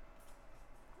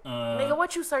 Nigga,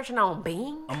 what you searching on,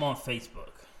 Bing? I'm on Facebook.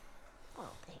 Oh,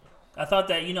 damn. I thought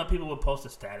that, people would post a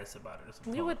status about it or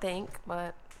something. You would think,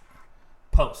 but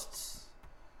Posts.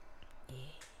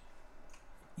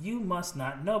 You must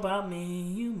not know about me.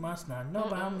 You must not know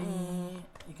about me.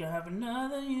 You can have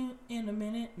another you in a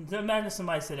minute. Imagine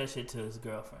somebody said that shit to his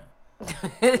girlfriend.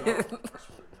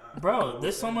 Bro,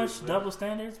 there's so much double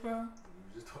standards, bro.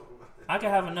 I can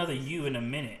have another you in a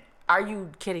minute. Are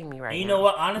you kidding me right now? You know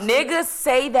what, honestly? Niggas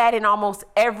say that in almost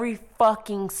every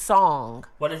fucking song.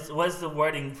 What is the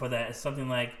wording for that? It's something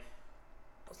like,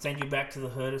 send you back to the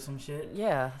hood or some shit?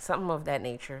 Yeah, something of that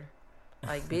nature.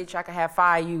 Like, bitch, I could have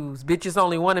 5 yous. Bitch, it's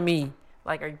only one of me.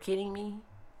 Like, are you kidding me?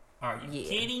 Are you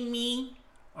kidding me?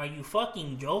 Are you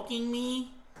fucking joking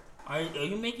me? Are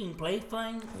you making play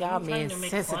fun? Y'all men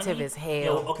sensitive as hell.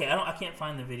 Yo, okay, I can't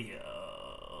find the video.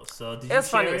 So did you It's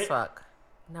share funny it? as fuck.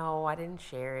 No, I didn't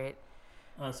share it.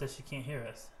 Oh, it says she can't hear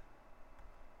us.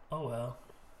 Oh well.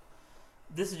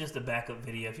 This is just a backup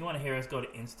video. If you want to hear us, go to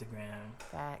Instagram.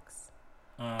 Facts.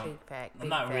 Big fact. I'm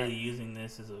not really using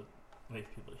this as a way for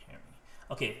people to hear me.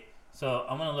 Okay, so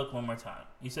I'm gonna look one more time.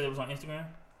 You said it was on Instagram?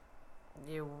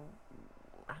 I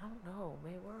don't know,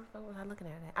 man. Where the fuck was I looking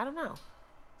at it? I don't know.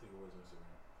 I think it was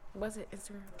Instagram. Was it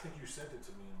Instagram? I think you sent it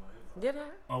to me in my inbox. Did I?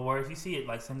 Oh, or if you see it,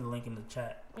 like send the link in the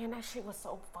chat. Man, that shit was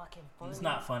so fucking funny. It's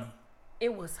not funny.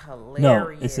 It was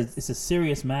hilarious. No, it's a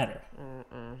serious matter.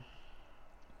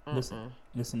 Listen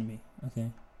to me, okay?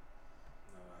 No,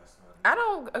 that's not. I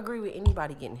don't agree with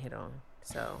anybody getting hit on.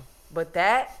 So, but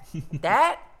that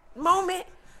moment,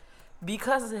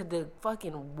 because of the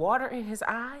fucking water in his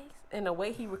eyes and the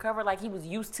way he recovered, like he was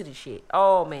used to the shit.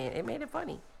 Oh man, it made it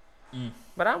funny.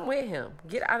 But I'm with him.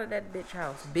 Get out of that bitch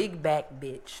house. Big back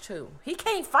bitch too. He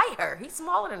can't fight her. He's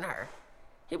smaller than her.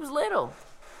 He was little.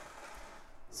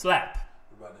 Slap.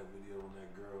 What about that video when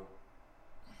that girl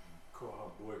caught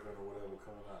her boyfriend or whatever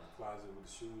coming out of the closet with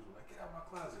the shoes? I'm like, get out of my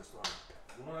closet. Started.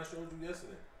 The one I showed you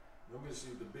yesterday. Remember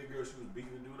the big girl, she was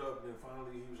beating the dude up, and then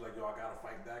finally he was like, yo, I gotta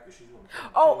fight back because she's gonna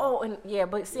And yeah,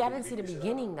 but see, I didn't see the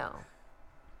beginning though.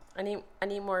 I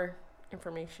need more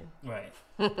information. Right.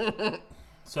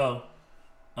 So,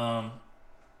 no,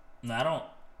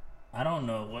 I don't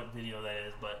know what video that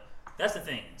is, but that's the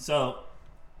thing. So,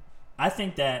 I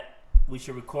think that we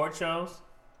should record shows.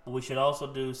 But we should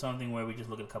also do something where we just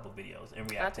look at a couple videos and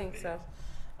react to videos. So.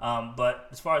 But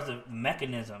as far as the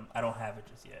mechanism, I don't have it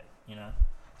just yet. You know,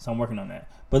 so I'm working on that.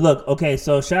 But look, okay.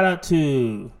 So shout out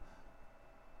to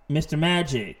Mr.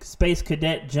 Magic, Space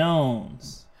Cadet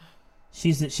Jones.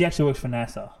 She actually works for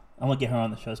NASA. I'm gonna get her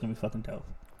on the show. It's gonna be fucking dope.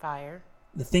 Fire.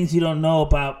 The things you don't know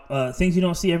about, things you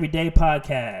don't see every day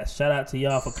podcast. Shout out to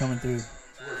y'all for coming through.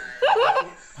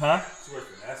 Huh? She works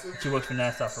for NASA? She works for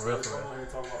NASA for real.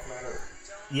 Talking about flat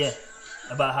Earth. Yeah.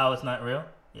 About how it's not real?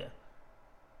 Yeah.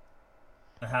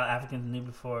 And how Africans knew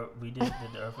before we did that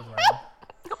the Earth was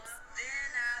round.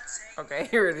 Okay,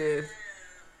 here it is.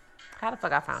 How the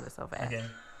fuck I found it so fast? Okay.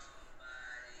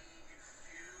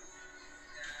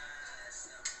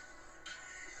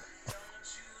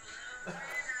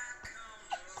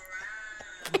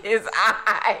 His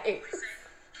eyes.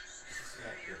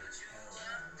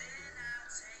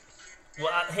 Well,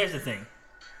 here's the thing.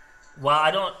 While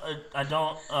I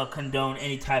don't condone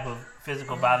any type of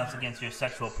physical violence against your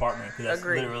sexual partner, because that's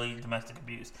Agreed. literally domestic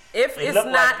abuse. If it's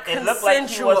not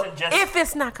consensual, if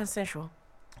it's not consensual,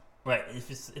 right?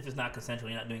 If it's not consensual,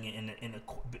 you're not doing it in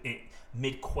a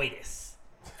mid coitus.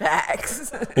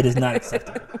 Facts. It is not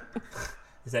acceptable.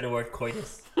 Is that a word,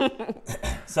 coitus?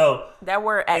 So that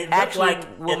word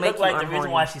will make you the reason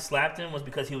why she slapped him was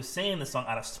because he was singing the song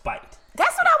out of spite.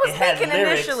 That's what I was thinking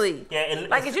initially. Yeah,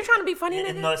 like, is you trying to be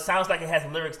funny? No, it sounds like it has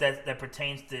lyrics that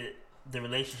pertains to the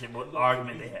relationship or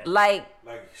argument they had. Like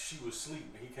she was sleeping,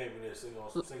 he came in there singing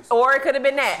singing. Or it could have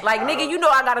been that. Like, nigga, you know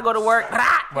I gotta go to work.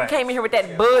 You came in here with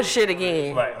that bullshit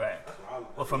again. Right.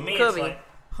 Well, for me, it's like,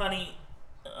 honey,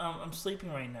 I'm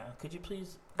sleeping right now. Could you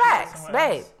please? Facts,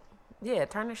 babe. Yeah,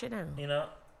 turn that shit down. You know,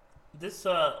 this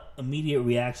immediate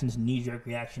reaction, this knee-jerk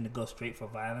reaction to go straight for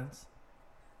violence.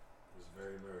 It's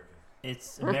very American.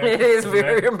 It's American. It is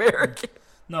very American.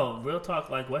 No, real talk.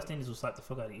 Like West Indies will slap the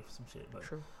fuck out of you for some shit. But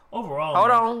true. Overall,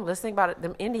 hold on. Let's think about it.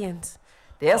 Them Indians,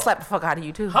 they'll slap the fuck out of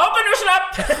you too. How can you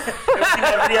slap? You ever seen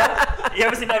that video? You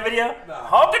ever seen that video? No.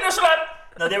 How can you slap?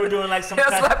 No, they were doing like some. They'll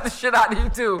slap the shit out of you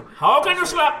too. How can you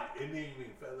slap? Indian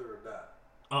mean feather or dot?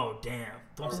 Oh damn!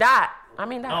 Dot. I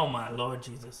mean dot. Oh my Lord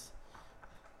Jesus.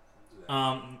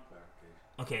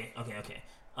 Okay.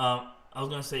 I was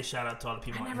gonna say shout out to all the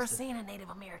people. I never seen a Native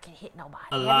American hit nobody.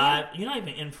 Alive. You're not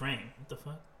even in frame. What the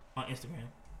fuck? On Instagram.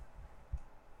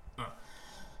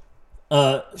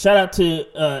 Shout out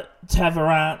to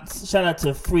Taverance. Shout out to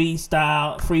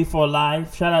Freestyle, Free for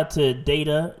Life. Shout out to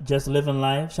Data, Just Living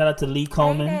Life. Shout out to Lee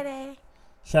Coleman. Hey,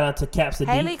 shout out to Caps the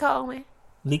Hey, Deep. Lee Coleman.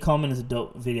 Lee Coleman is a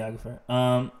dope videographer.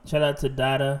 Shout out to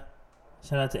Dada.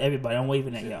 Shout out to everybody. I'm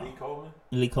waving at y'all. Lee Coleman?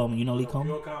 Lee Coleman. You know Lee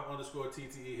Coleman?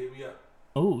 PureCom_TTE. Hit me up.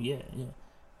 Oh, yeah.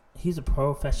 He's a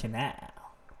professional.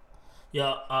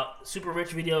 Yo, Super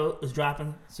Rich video is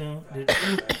dropping soon.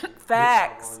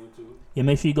 Facts. Yeah,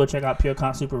 make sure you go check out Pure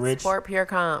Comp Super Rich. Support Pure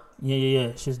Comp.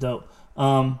 Yeah. Shit's dope.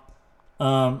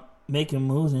 Making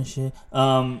moves and shit.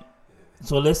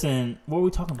 So listen, what were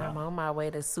we talking about? I'm on my way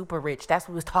to Super Rich. That's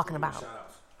what we was talking about.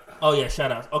 Oh yeah,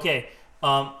 shout outs. Okay.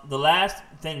 The last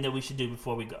thing that we should do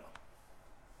before we go.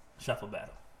 Shuffle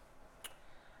battle.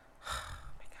 Oh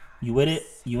my God. You with it?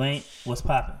 You ain't? What's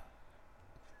popping?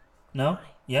 No?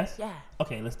 Yes? Yeah.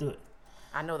 Okay, let's do it.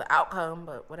 I know the outcome,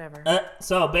 but whatever.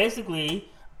 So basically,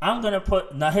 I'm going to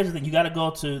put... Now, here's the thing. You got to go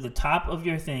to the top of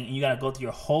your thing, and you got to go through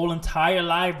your whole entire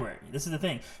library. This is the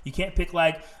thing. You can't pick,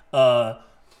 like,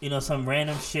 some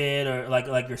random shit or,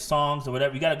 like your songs or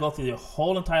whatever. You got to go through your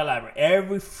whole entire library.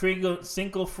 Every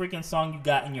single freaking song you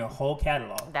got in your whole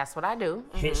catalog. That's what I do.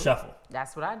 Hit shuffle.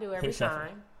 That's what I do every Hit shuffle.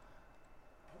 time.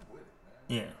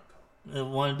 Yeah.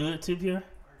 Want to do it too, Pure?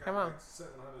 Come on.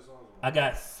 I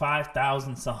got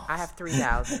 5,000 songs. I have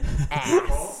 3,000.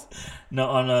 Ass. No,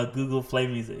 on Google Play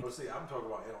Music. Oh, see, I'm talking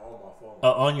about it on my phone.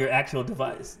 On your actual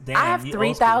device. Damn, I have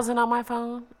 3,000 on my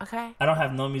phone. Okay. I don't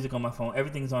have no music on my phone.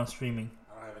 Everything's on streaming.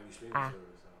 I don't have any streaming service.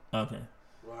 So. Okay.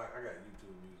 Well, I got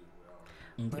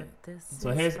YouTube music. Okay.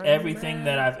 So here's everything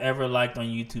that I've ever liked on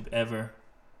YouTube ever.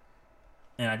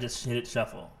 And I just hit it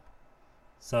shuffle.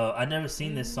 So I've never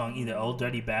seen this song either. Old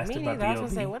Dirty Bastard by B.O.B. I was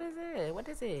gonna say, what is it? What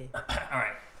is it? All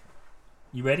right.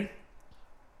 You ready?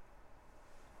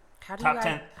 How do Top you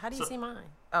 10. How do you see mine?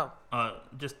 Oh.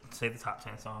 Just say the top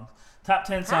 10 songs. Top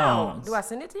 10 How? songs. Do I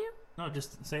send it to you? No,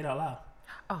 just say it out loud.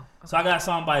 Oh. Okay. So I got a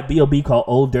song by B.O.B. called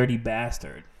Old Dirty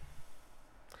Bastard.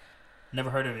 Never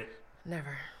heard of it.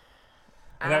 Never.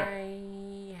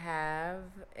 I have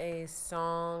a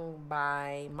song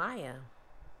by Maya.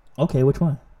 Okay, which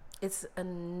one? It's a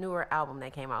newer album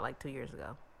that came out like 2 years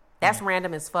ago. That's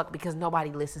random as fuck because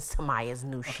nobody listens to Maya's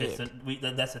new shit. So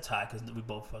that's a tie because we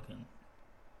both fucking...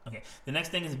 Okay. The next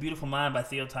thing is Beautiful Mind by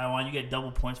Theo Taiwan. You get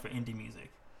double points for indie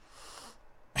music.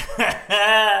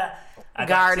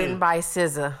 Garden by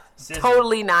SZA.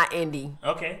 Totally not indie.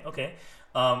 Okay.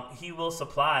 He Will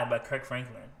Supply by Kirk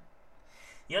Franklin.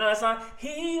 You know that song?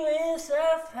 He will supply.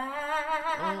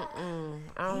 I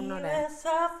don't know that. He will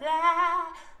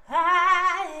supply.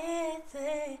 I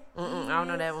don't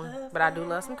know that one, but I do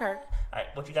love some Kirk.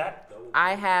 Alright, what you got?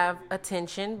 I have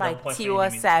Attention by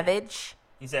Tiwa Savage.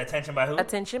 You said Attention by who?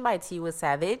 Attention by Tiwa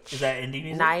Savage. Is that indie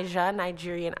music? Naija,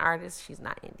 Nigerian artist. She's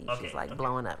not indie. Okay, She's like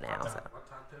blowing up now. My So.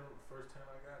 top 10, first 10 I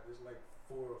got, there's like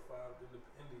 4 or 5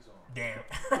 indie songs. Damn.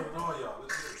 All y'all,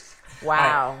 let's do it.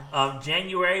 Wow. Right.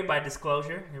 January by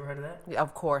Disclosure. You ever heard of that?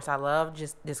 Of course, I love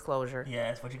just Disclosure. Yeah,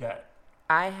 that's what you got.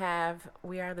 I have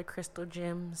We Are the Crystal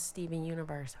Gems, Steven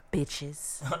Universe,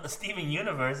 bitches. Steven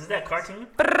Universe, is that cartoon?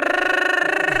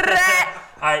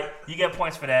 Alright, you get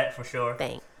points for that for sure.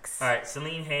 Thanks. Alright,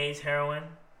 Celine Hayes, Heroin.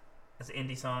 That's an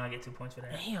indie song. I get 2 points for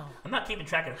that. Damn. I'm not keeping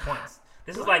track of the points.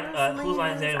 This is like Whose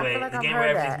Lines Anyway? like The I've game heard where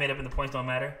everything's that. made up and the points don't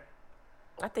matter.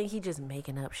 I think he just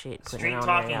making up shit. putting Street it on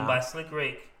Talking there, y'all. by Slick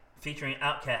Rick featuring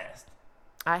Outkast.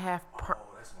 I have. Oh,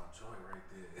 that's my joy right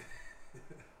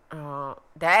there.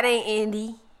 That ain't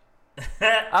indie.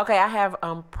 Okay, I have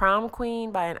Prom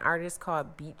Queen by an artist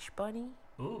called Beach Bunny.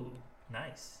 Ooh,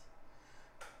 nice.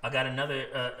 I got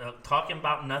another Talking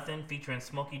About Nothing featuring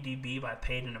Smokey DB by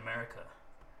Paid in America.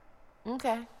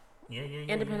 Okay. Yeah.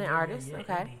 Independent artist.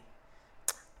 Okay.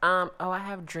 Indie. I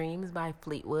have Dreams by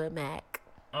Fleetwood Mac.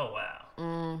 Oh wow.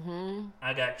 Mm-hmm.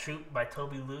 I got Troop by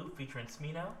Toby Lou featuring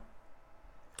Smino.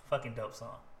 Fucking dope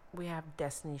song. We have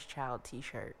Destiny's Child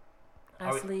t-shirt.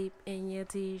 Are we- Sleep in your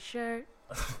t-shirt.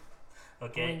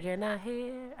 Okay. When you're not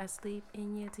here, I sleep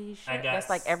in your t-shirt. I got That's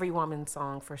like every woman's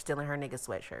song for stealing her nigga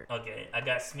sweatshirt. Okay. I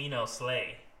got Smino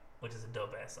Slay, which is a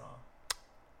dope ass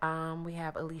song. We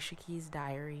have Alicia Keys'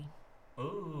 Diary.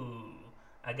 Ooh.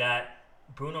 I got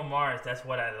Bruno Mars, That's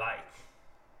What I Like.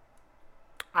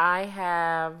 I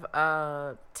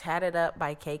have Tatted Up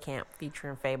by K-Camp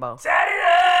featuring Fabo. Tatted Up!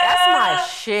 That's my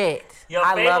shit. Yo,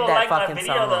 I Fabo love that liked fucking my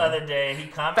video song. the other day. He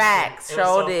commented. Facts, It was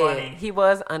show so did. funny. He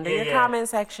was under your Yeah. comment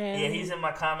section. Yeah, he's in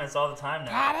my comments all the time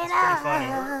now. Tatted It's pretty up.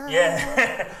 funny.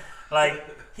 Yeah.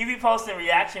 Like, he be posting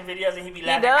reaction videos and he be He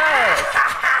laughing. does.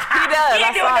 He does. He I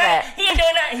ain't doing saw that. that. He ain't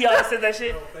doing that. He always says that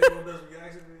shit. Facebook does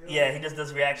reaction videos? Yeah, he just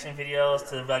does reaction videos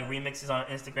to like remixes on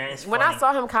Instagram. It's When funny. I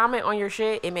saw him comment on your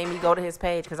shit, it made me go to his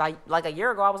page because I like a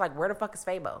year ago I was like, where the fuck is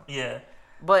Fabo? Yeah.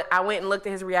 But I went and looked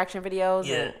at his reaction videos.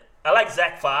 Yeah. And I like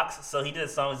Zach Fox, so he did a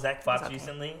song with Zach Fox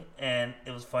recently, and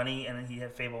it was funny, and he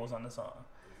had Fable was on the song.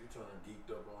 If you turn geeked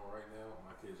up on right now,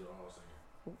 my kids are all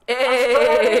singing.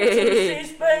 Hey.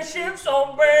 See spaceships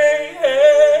on brain.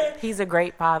 Hey. He's a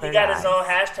great father. He got guys. his own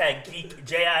hashtag geek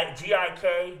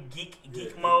GIK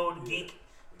geek mode geek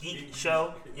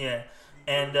show. Yeah,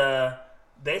 and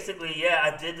basically,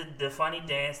 I did the funny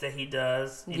dance that he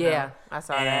does. You know, I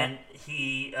saw and that.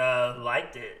 he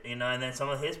liked it, and then some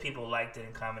of his people liked it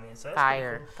in comedy. So that's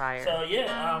Fire. So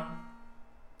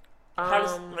how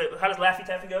does Laffy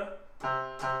Taffy go?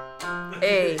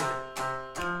 Hey.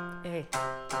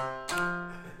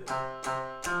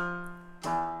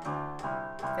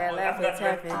 That Laffy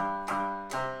Taffy.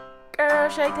 Girl,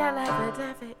 shake that Laffy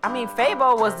Taffy. I mean,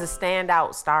 Fabo was the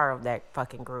standout star of that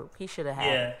fucking group. He should have had.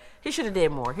 Yeah. He should have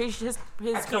did more. His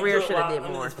career should have did I'm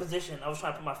in more. this position. I was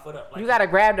trying to put my foot up. You gotta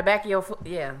grab the back of your foot.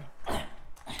 Yeah.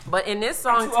 But in this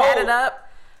song, Tatted Up,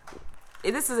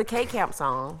 this is a K Camp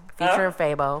song featuring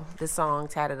Fabo. This song,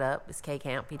 Tatted Up, is K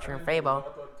Camp featuring Fabo. I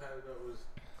thought Tatted Up was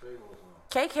Fable's song.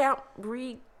 K Camp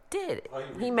redid it. Oh,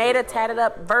 He made a Tatted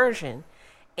Up version.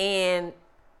 And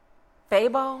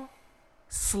Fabo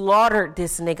slaughtered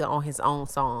this nigga on his own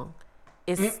song.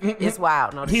 It's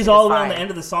wild. No, he's all the way on the end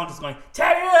of the song just going,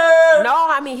 tatted up! No,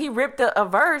 I mean, he ripped a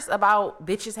verse about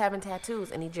bitches having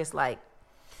tattoos, and he just like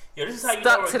this is how you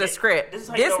stuck know to the script. This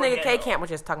Nigga K Camp was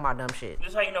just talking about dumb shit. This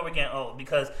is how you know we're getting old,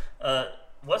 because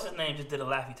what's his name just did a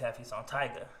Laffy Taffy song,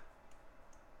 Tyga.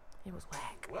 It was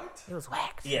whack. What? It was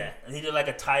whack. Yeah, and he did like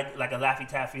a Laffy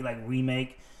Taffy like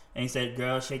remake, and he said,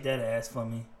 "Girl, shake that ass for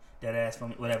me." That ass for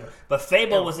me, whatever. But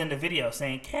Fable was in the video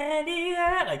saying "Candy,"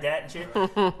 like that and shit.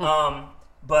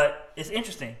 But it's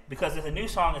interesting because there's a new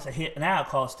song that's a hit now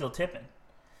called "Still Tipping,"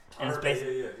 and it's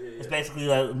basically it's basically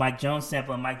like Mike Jones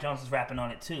sample, and Mike Jones is rapping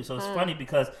on it too. So it's funny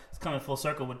because it's coming full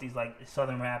circle with these like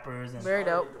Southern rappers and very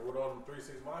dope. With all them 3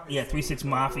 6 Mafia. Yeah, 3 6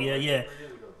 Mafia. Yeah.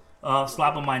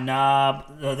 Slop on My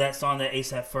Knob, that song that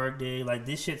ASAP Ferg did. Like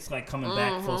this shit's like coming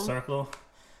back full circle.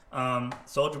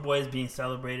 Soldier Boy is being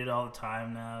celebrated all the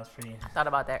time now. It's pretty. I thought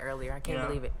about that earlier. I can't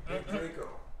believe it.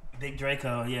 Big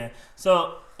Draco. Yeah.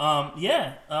 So,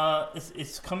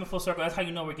 it's coming full circle. That's how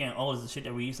you know we're getting old. Is the shit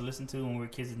that we used to listen to when we were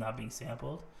kids is not being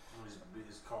sampled.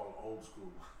 It's called old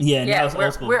school. Yeah, now it's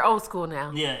old school. We're old school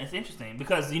now. Yeah, it's interesting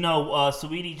because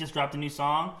Saweetie just dropped a new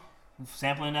song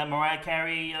sampling that Mariah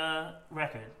Carey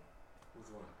record. Which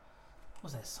one?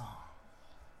 What's that song?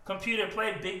 Computer,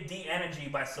 play Big D Energy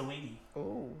by Saweetie.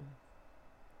 Ooh.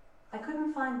 I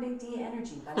couldn't find Big D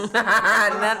Energy.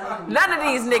 None of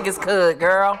these niggas could,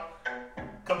 girl.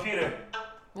 Computer,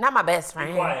 Not my best be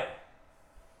friend. quiet.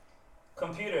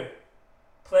 Computer,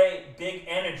 play Big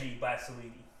Energy by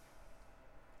Saweetie.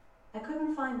 I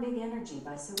couldn't find Big Energy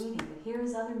by Saweetie, but here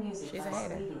is other music She's by a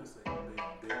hater.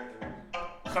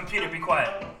 Saweetie. Computer, be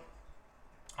quiet.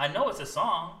 I know it's a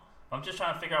song. I'm just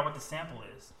trying to figure out what the sample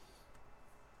is.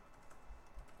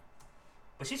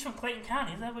 But she's from Clayton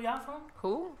County. Is that where y'all from?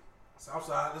 Who?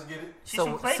 Southside, let's get it. She's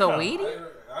from Clayton. Saweetie?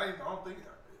 I don't think.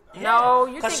 No,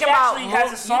 you 'Cause think she about actually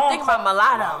has a song you think about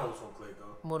mulatto. Mulatto's from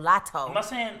Clayco. Mulatto. Am I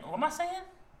saying? What am I saying?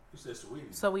 You said Sweetie.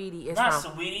 Saweetie is Not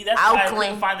from Saweetie. That's why I couldn't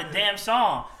Oakland. find the damn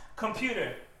song.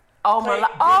 Computer. Oh, Play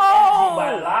mulatto. Big Energy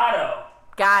by Oh, Lotto.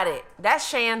 got it. That's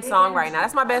Shan's song right now.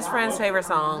 That's my best friend's favorite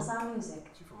song. Amazon Music.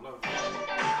 She from Love.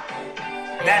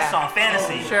 That song,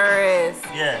 Fantasy. Sure is.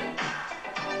 Yeah.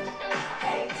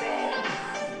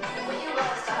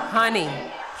 Honey.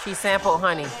 She sampled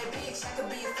Honey.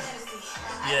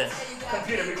 Yeah.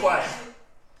 Computer, be quiet.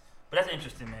 But that's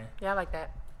interesting, man. Yeah, I like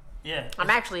that. Yeah. I'm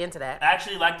actually into that. I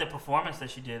actually liked the performance that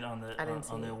she did on the I didn't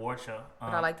see on the it. award show. But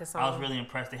I like the I song. was really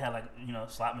impressed. They had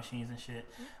slot machines and shit.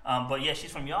 But yeah,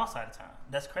 she's from y'all side of town.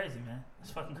 That's crazy, man.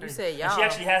 That's fucking crazy. said And y'all. she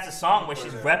actually has a song where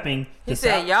she's repping. He the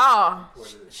said, South. y'all.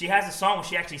 She has a song where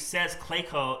she actually says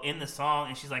Clayco in the song,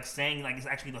 and she's like saying like it's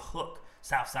actually the hook.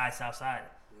 South side, South side.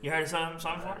 You heard the song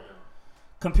before?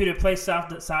 Computer, play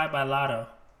South Side by Lotto.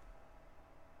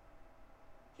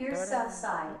 Here's South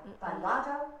Side by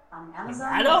Lotto on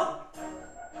Amazon Lotto? Music.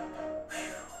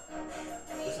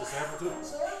 This is sample too.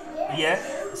 Yeah,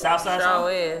 South Side So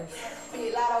song. is.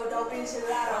 Big lotto, dope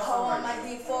enchilada. Hoe on my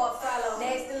D for a follow.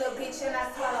 Nasty little bitch and I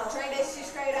swallow. Drink that shit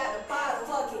straight out the bottle.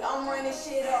 Fuck it, I'm running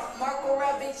shit up. Marco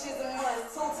rap bitches a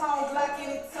must. 2-tone Glock in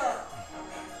it tough.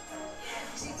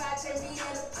 G5 check me in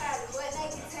the pilot. But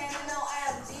naked tanning no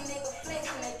island. These niggas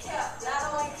flexing they cap.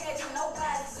 Lotto ain't catching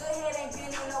nobody. Good head ain't been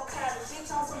in no college.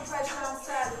 Bitch on some pressure, I'm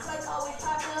solid. Clutch always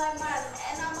popping like Miley.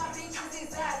 And all my bitches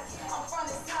exotic. I'm from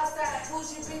the south side.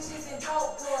 Bougie bitches and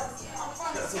dope boys. I'm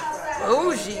from the south side.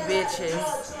 Bougie bitches.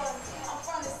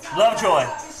 Lovejoy.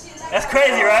 That's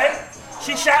crazy, right?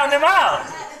 She's shouting them out.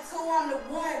 I'm the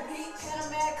one, bitch. And a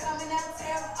man coming out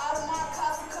town. All of my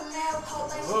cars will come out.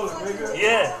 Hope that shit fucking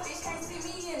Yeah. Bitch can't see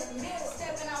me in the middle.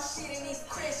 Stepping on shit in these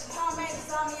Christians. Palm Angels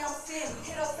on me, I'm sinning.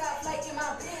 Hit up South Lake in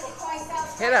my business. Coin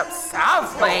South Hit up South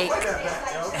Lake.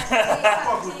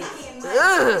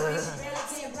 Ugh.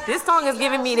 This song is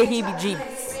giving me the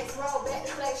heebie-jeebies.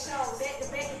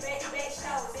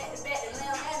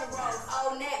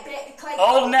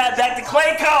 Old Nat back to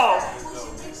Clay Cole.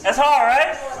 That's hard,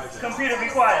 right? Computer, be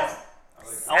quiet.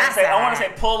 I want to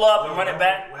say pull up and run it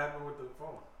back. What happened with the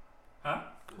phone? Huh?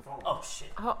 The phone. Oh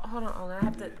shit. Hold on. I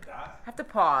have to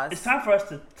pause. It's time for us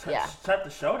to Yeah. shut the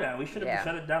show down. We should have Yeah.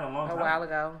 shut it down a long A time. while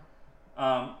ago.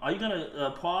 Are you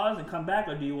gonna pause and come back,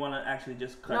 or do you want to actually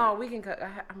just cut? No, it? we can cut.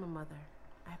 I'm a mother.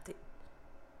 I have to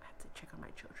check on my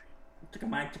children.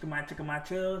 Check my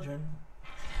children.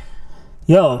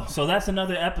 Yo, so that's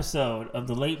another episode of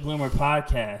the Late Bloomer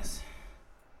Podcast,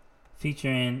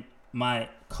 featuring my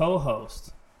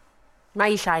co-host,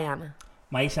 Meisha Iyana.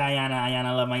 Meisha Iyana.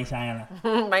 Iyana love Meisha Iyana.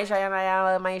 Meisha Iyana.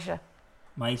 Iyana love Meisha.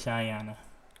 Meisha Iyana.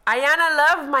 Iyana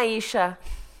love Meisha.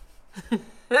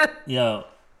 Yo,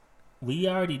 we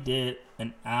already did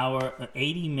an hour,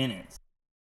 80 minutes.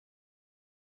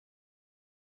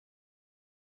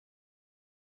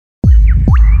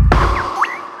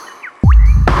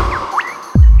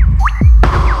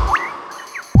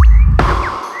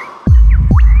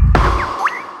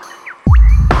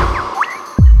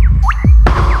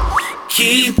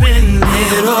 Keeping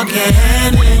it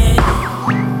organic.